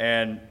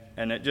 and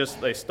And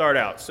they start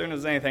out, as soon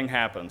as anything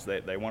happens,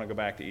 they want to go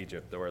back to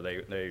Egypt, or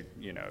they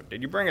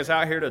did you bring us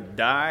out here to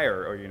die,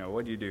 or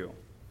what did you do?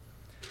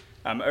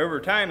 Over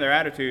time, their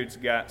attitudes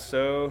got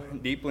so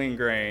deeply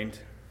ingrained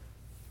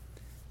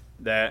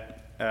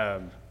that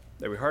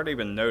we hardly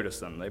even notice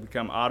them. They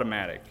become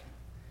automatic.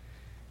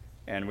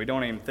 And we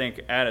don't even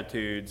think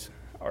attitudes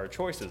are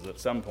choices at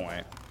some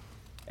point.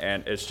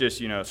 And it's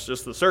just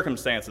the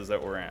circumstances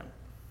that we're in.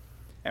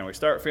 And we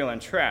start feeling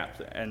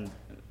trapped. And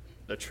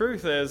the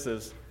truth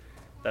is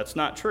that's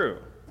not true.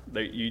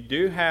 That you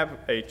do have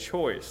a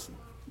choice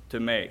to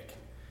make.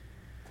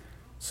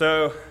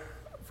 So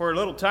for a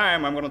little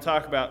time, I'm going to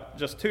talk about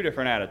just two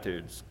different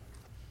attitudes.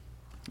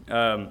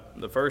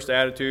 The first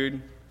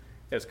attitude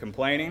is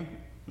complaining,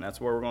 and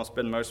that's where we're going to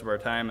spend most of our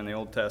time in the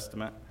Old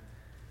Testament.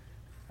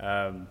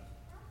 And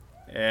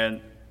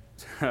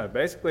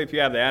basically, if you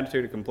have the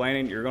attitude of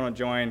complaining, you're going to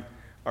join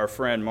our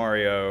friend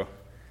Mario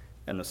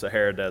in the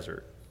Sahara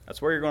Desert.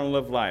 That's where you're going to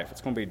live life. It's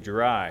going to be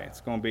dry.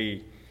 It's going to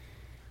be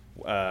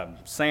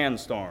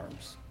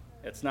sandstorms.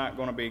 It's not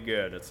going to be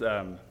good.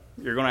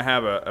 You're going to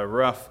have a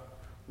rough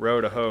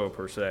road to hoe,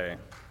 per se.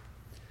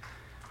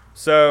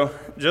 So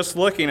just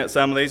looking at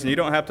some of these, and you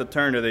don't have to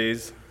turn to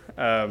these,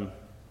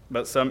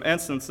 but some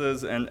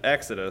instances in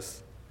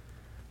Exodus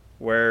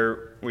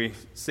where we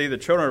see the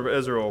children of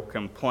Israel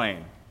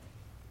complain.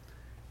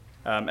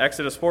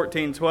 Exodus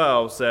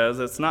 14:12 says,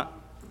 "Is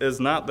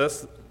not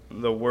this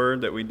the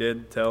word that we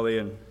did tell thee?"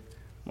 And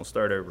we'll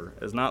start over.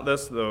 "Is not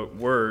this the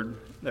word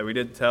that we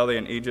did tell thee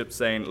in Egypt,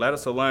 saying, Let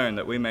us alone,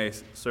 that we may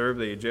serve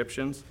the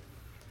Egyptians?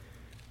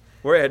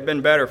 For it had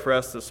been better for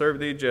us to serve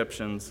the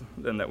Egyptians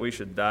than that we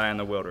should die in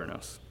the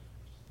wilderness."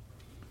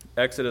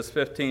 Exodus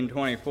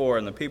 15:24,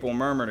 "And the people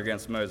murmured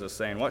against Moses,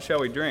 saying, What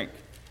shall we drink?"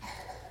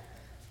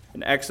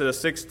 In Exodus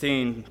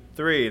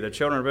 16:3, the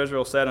children of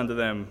Israel said unto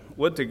them,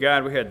 Would to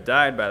God we had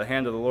died by the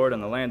hand of the Lord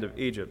in the land of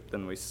Egypt,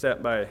 when we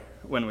sat by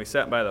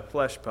the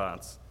flesh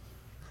pots.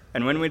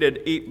 And when we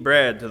did eat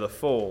bread to the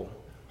full,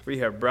 for ye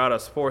have brought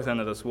us forth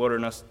into this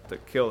wilderness to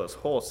kill this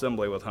whole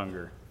assembly with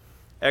hunger.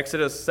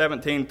 Exodus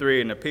 17:3,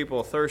 "And the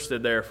people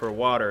thirsted there for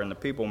water, and the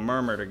people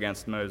murmured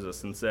against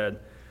Moses, and said,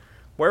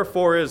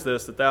 Wherefore is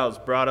this that thou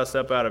hast brought us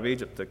up out of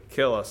Egypt to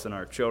kill us and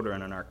our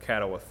children and our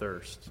cattle with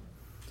thirst?"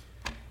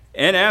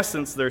 In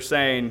essence, they're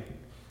saying,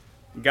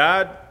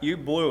 God, you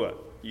blew it.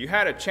 You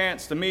had a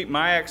chance to meet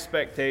my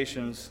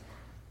expectations,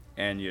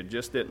 and you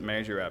just didn't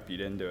measure up. You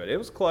didn't do it. It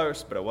was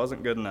close, but it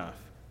wasn't good enough.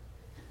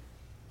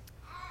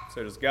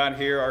 So does God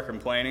hear our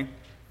complaining?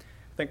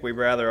 I think we've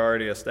rather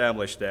already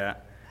established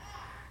that.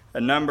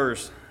 In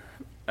Numbers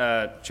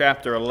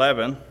chapter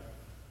 11,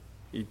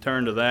 you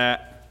turn to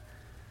that.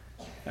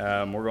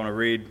 We're going to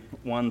read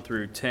 1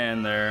 through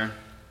 10 there.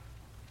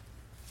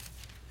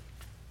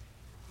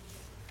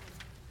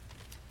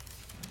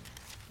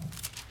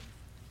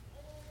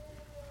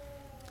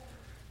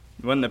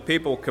 When the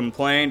people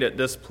complained, it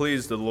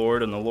displeased the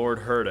Lord, and the Lord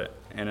heard it,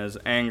 and his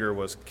anger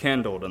was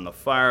kindled, and the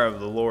fire of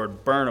the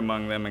Lord burned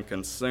among them and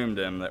consumed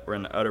them that were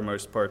in the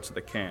uttermost parts of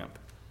the camp.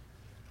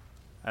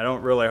 I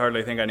don't really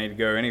hardly think I need to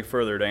go any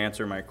further to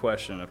answer my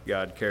question if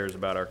God cares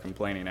about our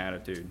complaining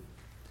attitude.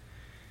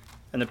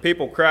 "And the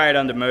people cried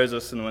unto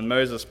Moses, and when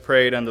Moses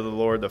prayed unto the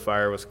Lord, the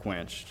fire was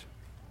quenched."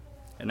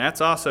 And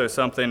that's also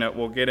something that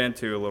we'll get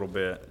into a little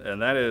bit,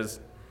 and that is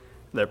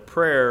that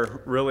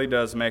prayer really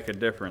does make a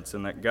difference,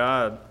 and that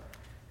God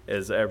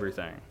is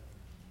everything.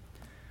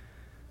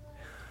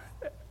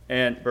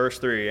 And verse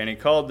 3, "And he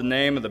called the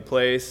name of the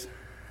place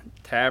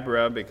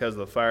Taberah, because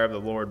the fire of the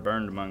Lord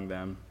burned among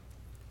them.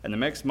 And the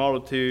mixed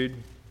multitude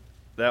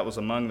that was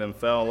among them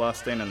fell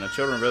lusting, and the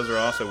children of Israel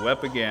also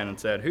wept again, and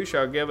said, Who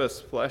shall give us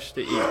flesh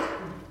to eat?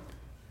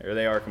 Here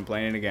they are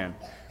complaining again.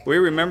 We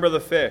remember the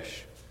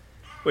fish,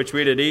 which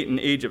we did eat in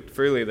Egypt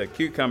freely, the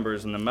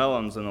cucumbers and the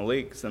melons and the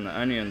leeks and the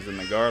onions and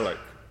the garlic."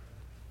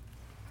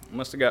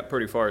 Must have got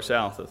pretty far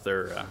south if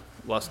they're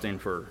lusting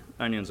for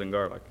onions and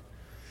garlic.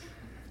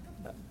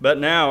 "But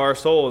now our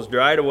soul is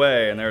dried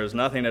away, and there is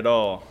nothing at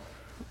all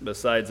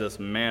besides this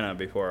manna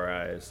before our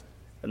eyes.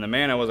 And the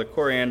manna was a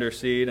coriander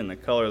seed, and the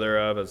color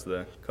thereof is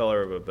the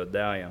color of a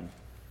bdellium.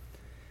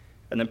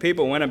 And the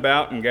people went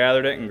about and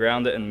gathered it and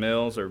ground it in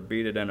mills, or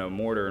beat it in a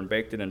mortar and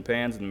baked it in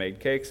pans and made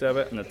cakes of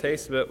it, and the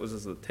taste of it was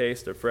as the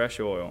taste of fresh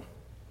oil.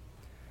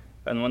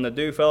 And when the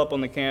dew fell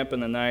upon the camp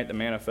in the night, the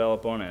manna fell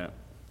upon it.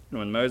 And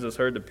when Moses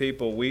heard the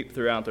people weep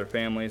throughout their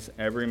families,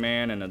 every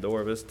man in the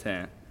door of his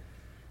tent,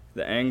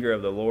 the anger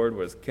of the Lord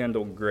was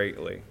kindled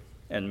greatly,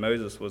 and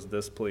Moses was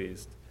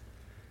displeased.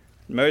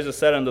 And Moses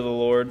said unto the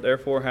Lord,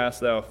 Therefore hast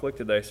thou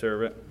afflicted thy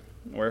servant,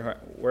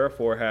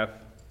 wherefore have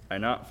I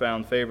not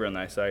found favor in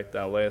thy sight?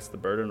 Thou layest the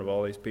burden of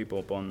all these people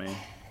upon me.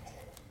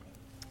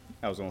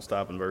 I was going to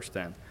stop in verse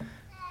 10.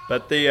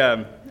 But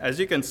as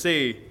you can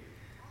see,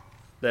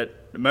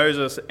 that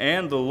Moses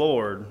and the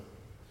Lord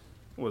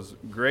was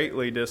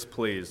greatly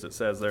displeased, it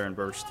says there in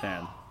verse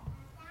 10.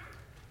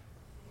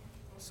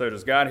 So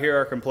does God hear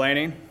our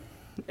complaining?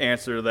 The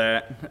answer to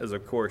that is,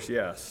 of course,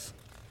 yes.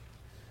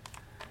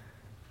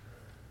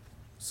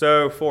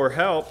 So for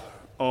help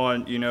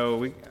on,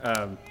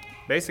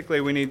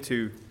 basically we need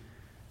to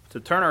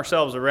turn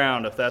ourselves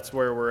around if that's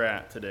where we're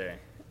at today,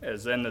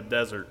 as in the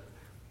desert,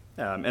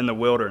 in the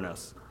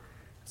wilderness.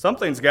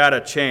 Something's got to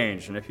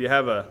change, and if you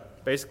have a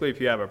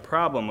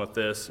problem with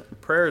this,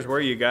 prayer is where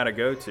you got to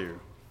go to.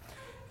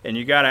 And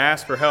you got to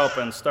ask for help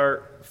and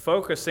start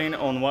focusing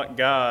on what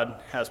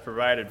God has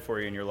provided for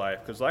you in your life.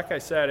 Because like I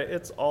said,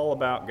 it's all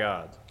about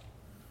God.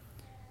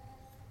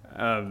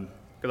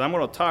 Because I'm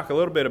going to talk a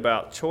little bit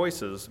about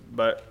choices,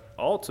 but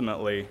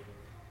ultimately,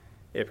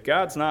 if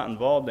God's not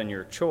involved in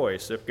your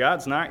choice, if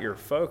God's not your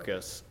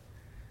focus,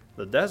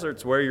 the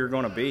desert's where you're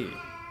going to be.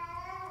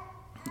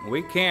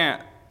 We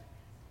can't,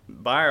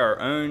 by our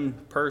own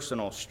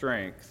personal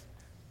strength,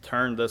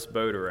 turn this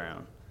boat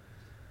around.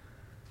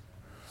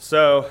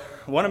 So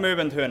I want to move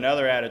into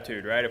another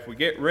attitude, right? If we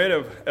get rid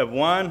of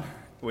one,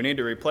 we need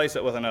to replace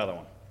it with another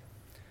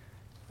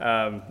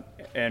one.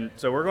 And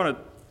so we're going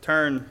to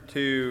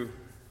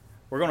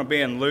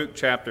be in Luke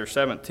chapter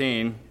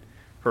 17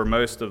 for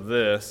most of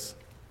this.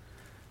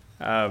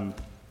 But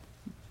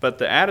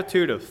the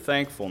attitude of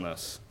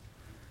thankfulness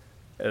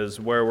is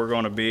where we're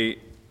going to be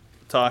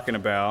talking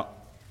about.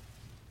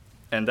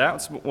 And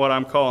that's what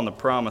I'm calling the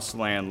promised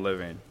land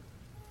living.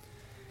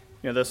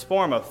 You know, this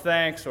form of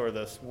thanks, or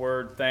this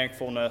word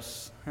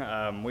thankfulness,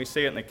 we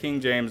see it in the King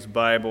James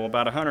Bible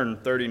about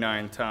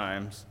 139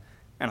 times,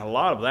 and a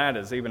lot of that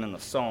is even in the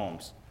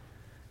Psalms.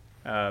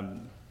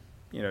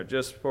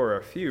 Just for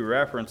a few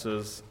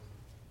references,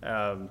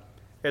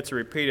 it's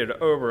repeated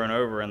over and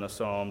over in the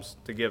Psalms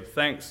to give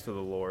thanks to the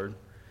Lord.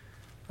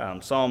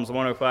 Psalms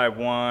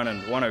 105:1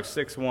 and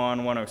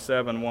 106:1,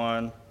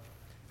 107:1,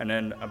 and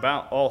then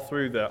about all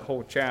through the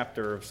whole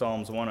chapter of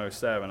Psalms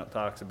 107, it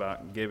talks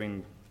about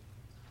giving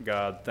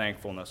God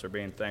thankfulness or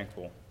being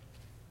thankful.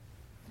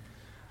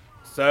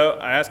 So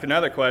I ask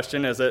another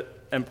question: is it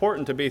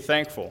important to be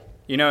thankful?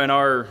 You know, in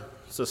our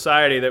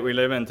society that we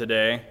live in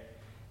today,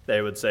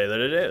 they would say that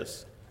it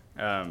is.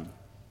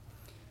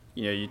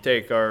 You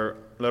take our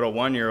little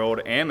 1-year-old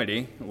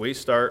Amity, we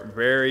start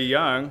very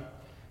young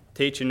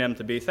teaching them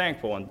to be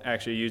thankful and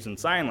actually using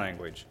sign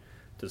language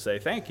to say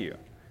thank you.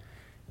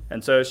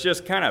 And so it's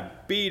just kind of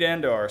beat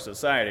into our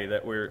society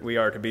that we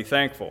are to be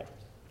thankful.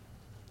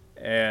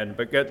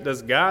 But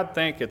does God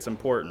think it's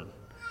important?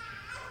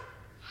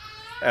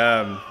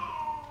 And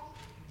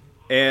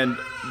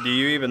do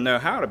you even know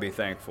how to be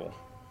thankful?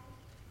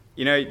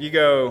 You know, you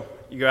go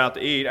out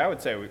to eat. I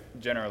would say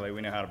generally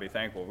we know how to be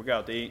thankful. We go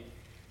out to eat.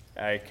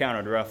 I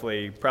counted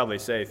probably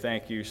say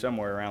thank you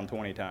somewhere around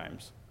 20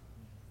 times.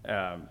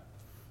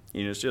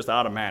 It's just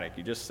automatic.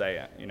 You just say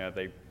it. If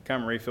they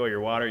come refill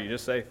your water, you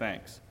just say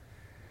thanks.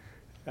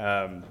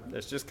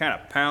 It's just kind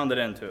of pounded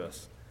into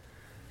us.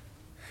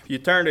 If you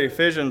turn to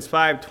Ephesians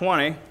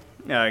 5:20,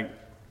 it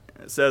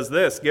says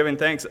this: giving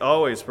thanks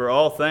always for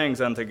all things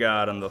unto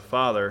God and the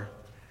Father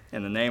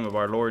in the name of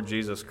our Lord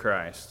Jesus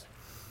Christ.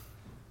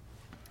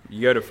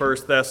 You go to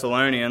 1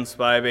 Thessalonians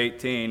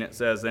 5:18, it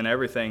says, in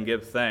everything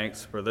give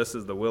thanks, for this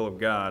is the will of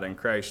God in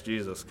Christ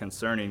Jesus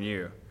concerning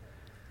you.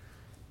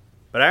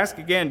 But ask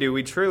again, do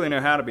we truly know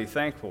how to be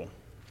thankful?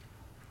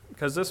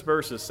 Because this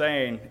verse is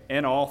saying,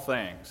 in all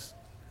things,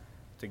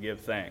 to give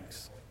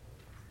thanks.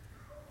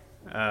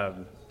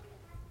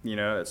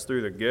 It's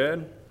through the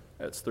good,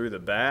 it's through the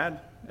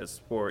bad, it's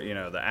for,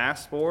 the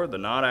asked for, the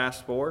not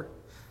asked for.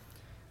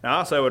 And I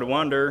also would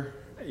wonder,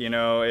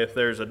 if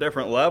there's a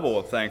different level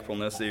of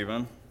thankfulness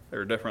even. There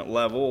are different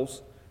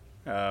levels.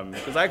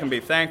 Because I can be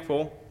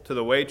thankful to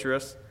the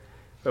waitress,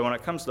 but when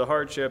it comes to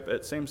hardship,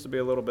 it seems to be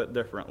a little bit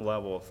different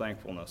level of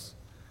thankfulness.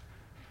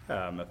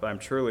 If I'm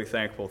truly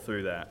thankful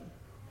through that.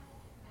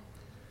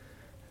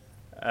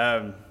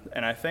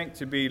 And I think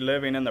to be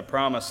living in the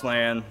promised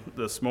land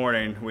this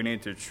morning, we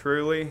need to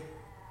truly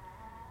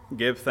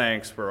give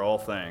thanks for all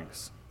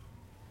things.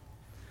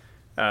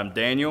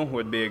 Daniel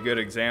would be a good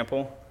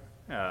example.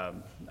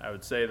 I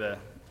would say the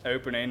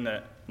opening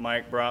that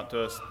Mike brought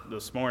to us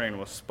this morning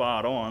was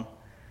spot on.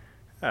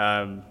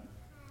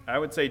 I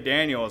would say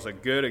Daniel is a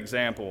good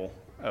example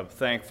of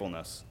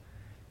thankfulness.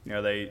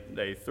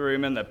 They threw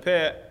him in the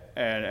pit,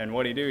 and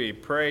what did he do? He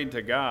prayed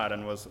to God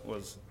and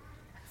was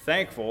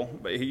thankful.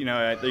 But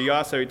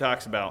he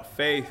talks about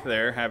faith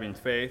there, having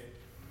faith.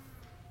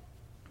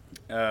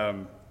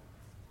 And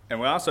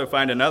we also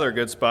find another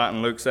good spot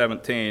in Luke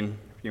 17,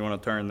 if you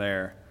want to turn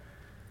there.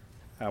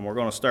 We're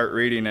going to start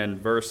reading in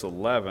verse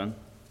 11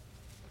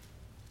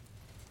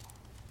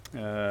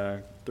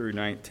 through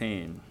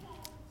 19.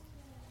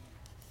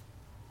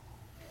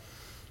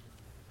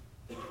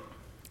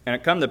 And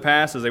it come to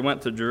pass as they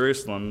went to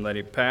Jerusalem that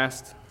he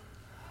passed.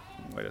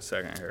 Wait a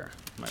second here.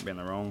 Might be in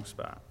the wrong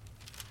spot.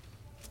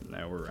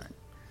 No, we're right.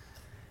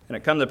 And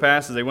it come to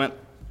pass as they went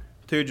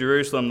to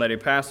Jerusalem that he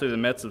passed through the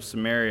midst of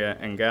Samaria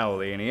and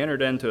Galilee. And he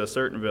entered into a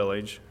certain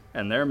village,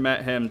 and there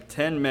met him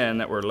 10 men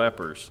that were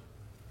lepers.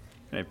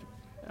 And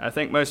I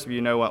think most of you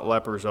know what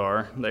lepers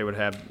are. They would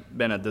have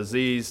been a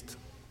diseased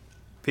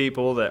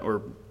people that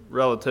were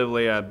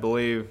relatively, I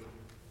believe,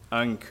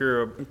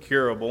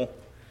 uncurable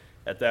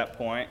at that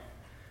point.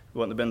 There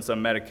wouldn't have been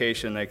some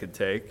medication they could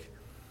take.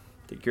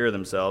 to cure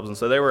themselves. And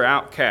so they were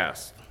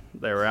outcast.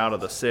 They were out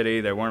of the city.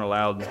 They weren't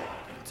allowed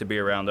to be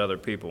around other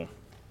people.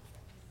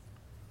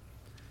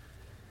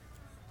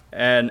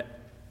 And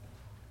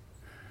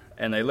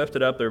they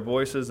lifted up their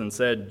voices and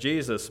said,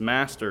 Jesus,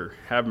 Master,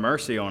 have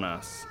mercy on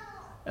us.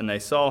 And they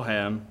saw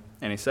him,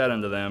 and he said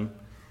unto them,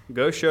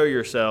 Go show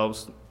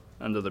yourselves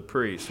unto the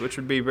priest, which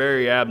would be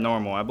very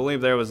abnormal. I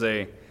believe there was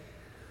a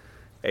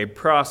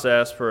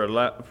process for a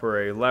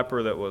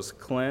leper that was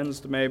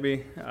cleansed,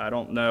 maybe. I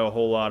don't know a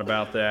whole lot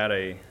about that.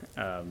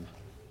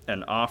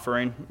 An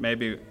offering,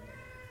 maybe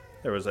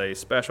there was a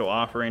special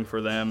offering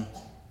for them.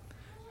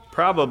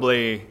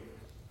 Probably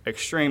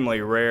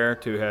extremely rare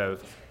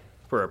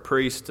for a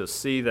priest to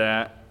see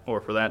that,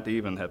 or for that to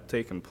even have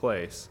taken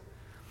place.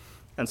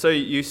 And so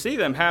you see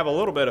them have a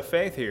little bit of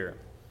faith here,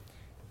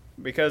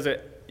 because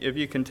if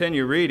you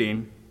continue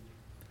reading,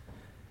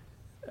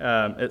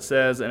 it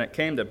says, and it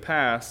came to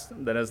pass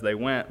that as they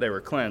went, they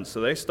were cleansed. So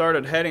they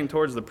started heading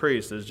towards the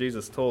priest, as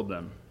Jesus told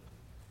them.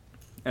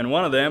 And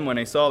one of them, when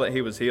he saw that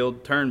he was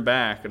healed, turned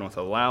back and with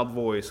a loud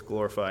voice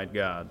glorified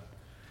God.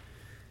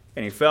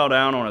 And he fell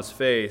down on his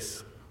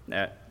face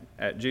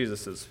at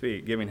Jesus'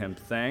 feet, giving him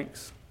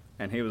thanks,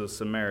 and he was a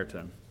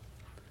Samaritan.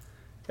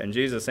 And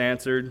Jesus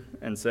answered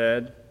and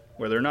said,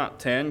 Were there not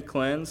 10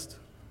 cleansed?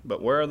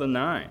 But where are the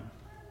 9?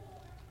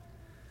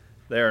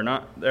 There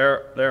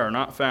are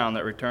not found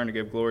that return to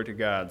give glory to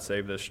God,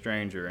 save this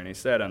stranger. And he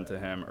said unto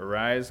him,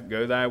 Arise,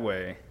 go thy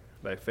way,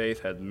 thy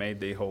faith hath made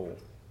thee whole.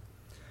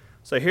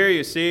 So here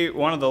you see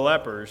one of the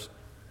lepers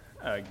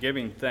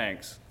giving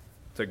thanks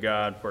to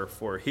God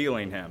for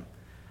healing him.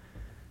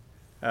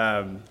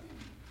 And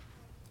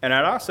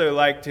I'd also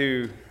like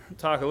to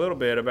talk a little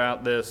bit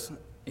about this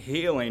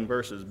healing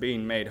versus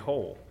being made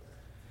whole.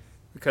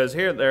 Because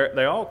here,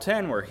 they all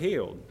 10 were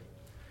healed.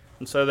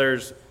 And so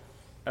there's,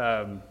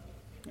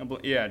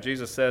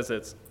 Jesus says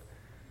it's,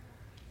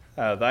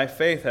 thy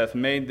faith hath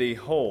made thee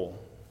whole.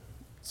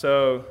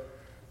 So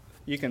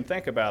you can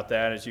think about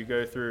that as you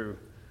go through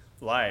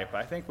life.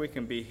 I think we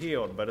can be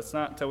healed, but it's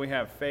not until we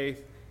have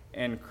faith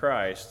in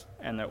Christ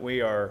and that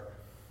we are,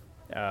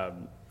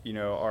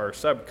 our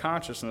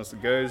subconsciousness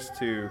goes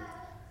to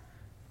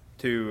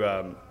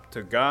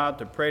God,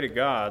 to pray to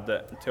God,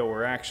 that until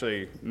we're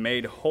actually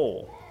made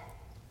whole.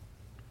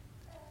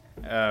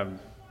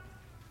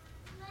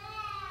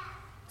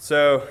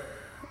 So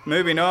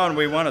moving on,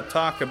 we want to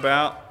talk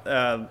about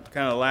kind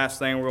of the last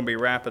thing. We're going to be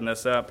wrapping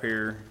this up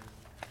here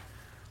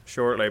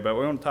shortly, but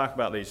we want to talk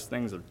about these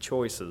things of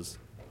choices.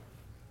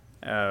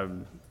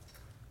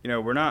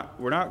 We're not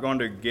going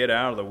to get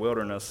out of the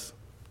wilderness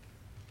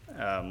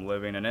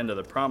living and into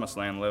the promised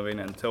land living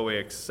until we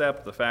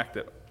accept the fact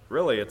that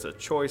really it's a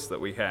choice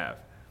that we have.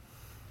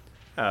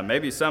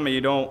 Maybe some of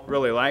you don't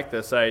really like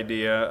this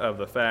idea of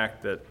the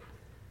fact that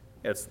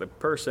it's the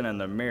person in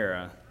the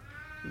mirror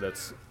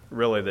that's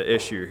really the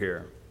issue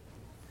here.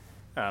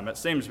 It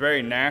seems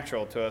very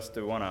natural to us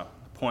to want to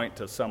point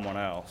to someone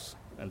else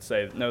and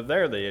say, no,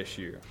 they're the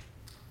issue.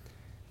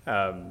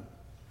 And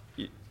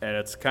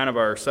it's kind of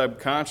our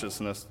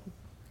subconsciousness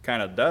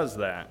kind of does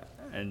that.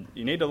 And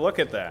you need to look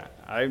at that.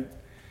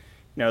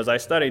 As I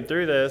studied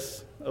through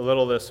this a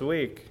little this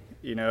week,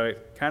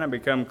 it kind of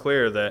become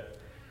clear that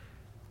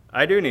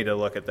I do need to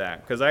look at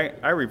that, because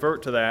I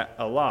revert to that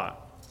a lot.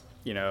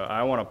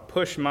 I want to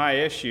push my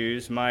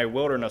issues, my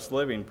wilderness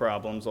living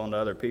problems onto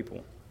other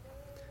people.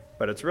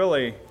 But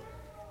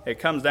it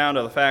comes down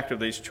to the fact of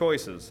these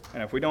choices.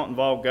 And if we don't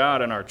involve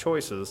God in our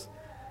choices,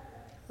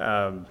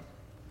 I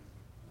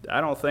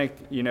don't think,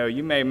 you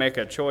may make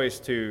a choice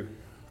to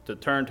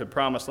turn to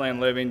promised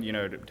land living,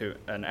 to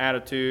an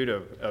attitude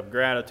of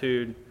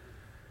gratitude,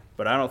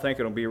 but I don't think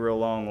it'll be real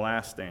long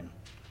lasting.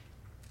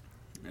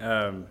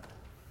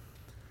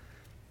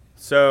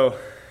 So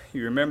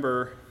you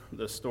remember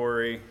the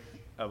story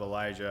of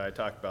Elijah. I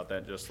talked about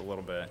that just a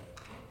little bit.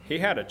 He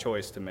had a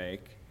choice to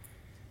make.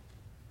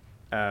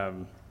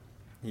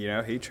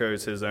 He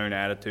chose his own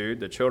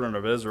attitude. The children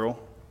of Israel,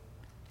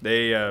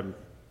 they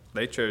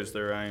chose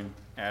their own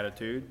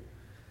attitude.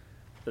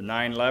 The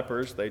 9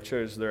 lepers, they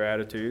chose their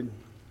attitude.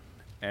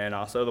 And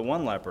also the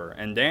 1 leper.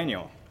 And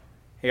Daniel,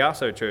 he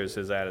also chose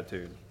his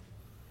attitude.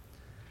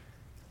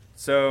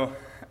 So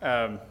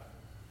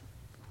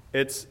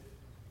it's,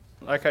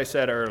 like I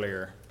said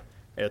earlier,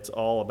 it's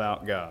all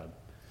about God.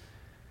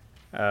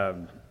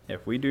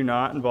 If we do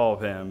not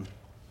involve him,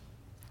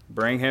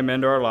 bring him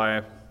into our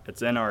life,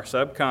 it's in our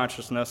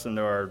subconsciousness,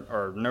 into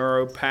our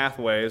neuro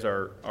pathways,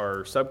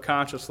 our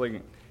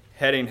subconsciously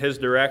heading his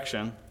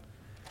direction,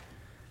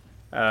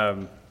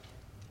 we're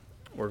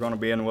going to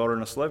be in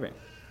wilderness living.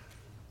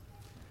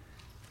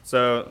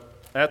 So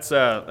that's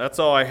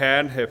all I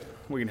had. If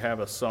we can have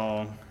a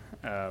song,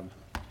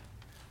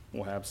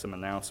 we'll have some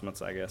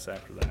announcements, I guess,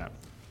 after that.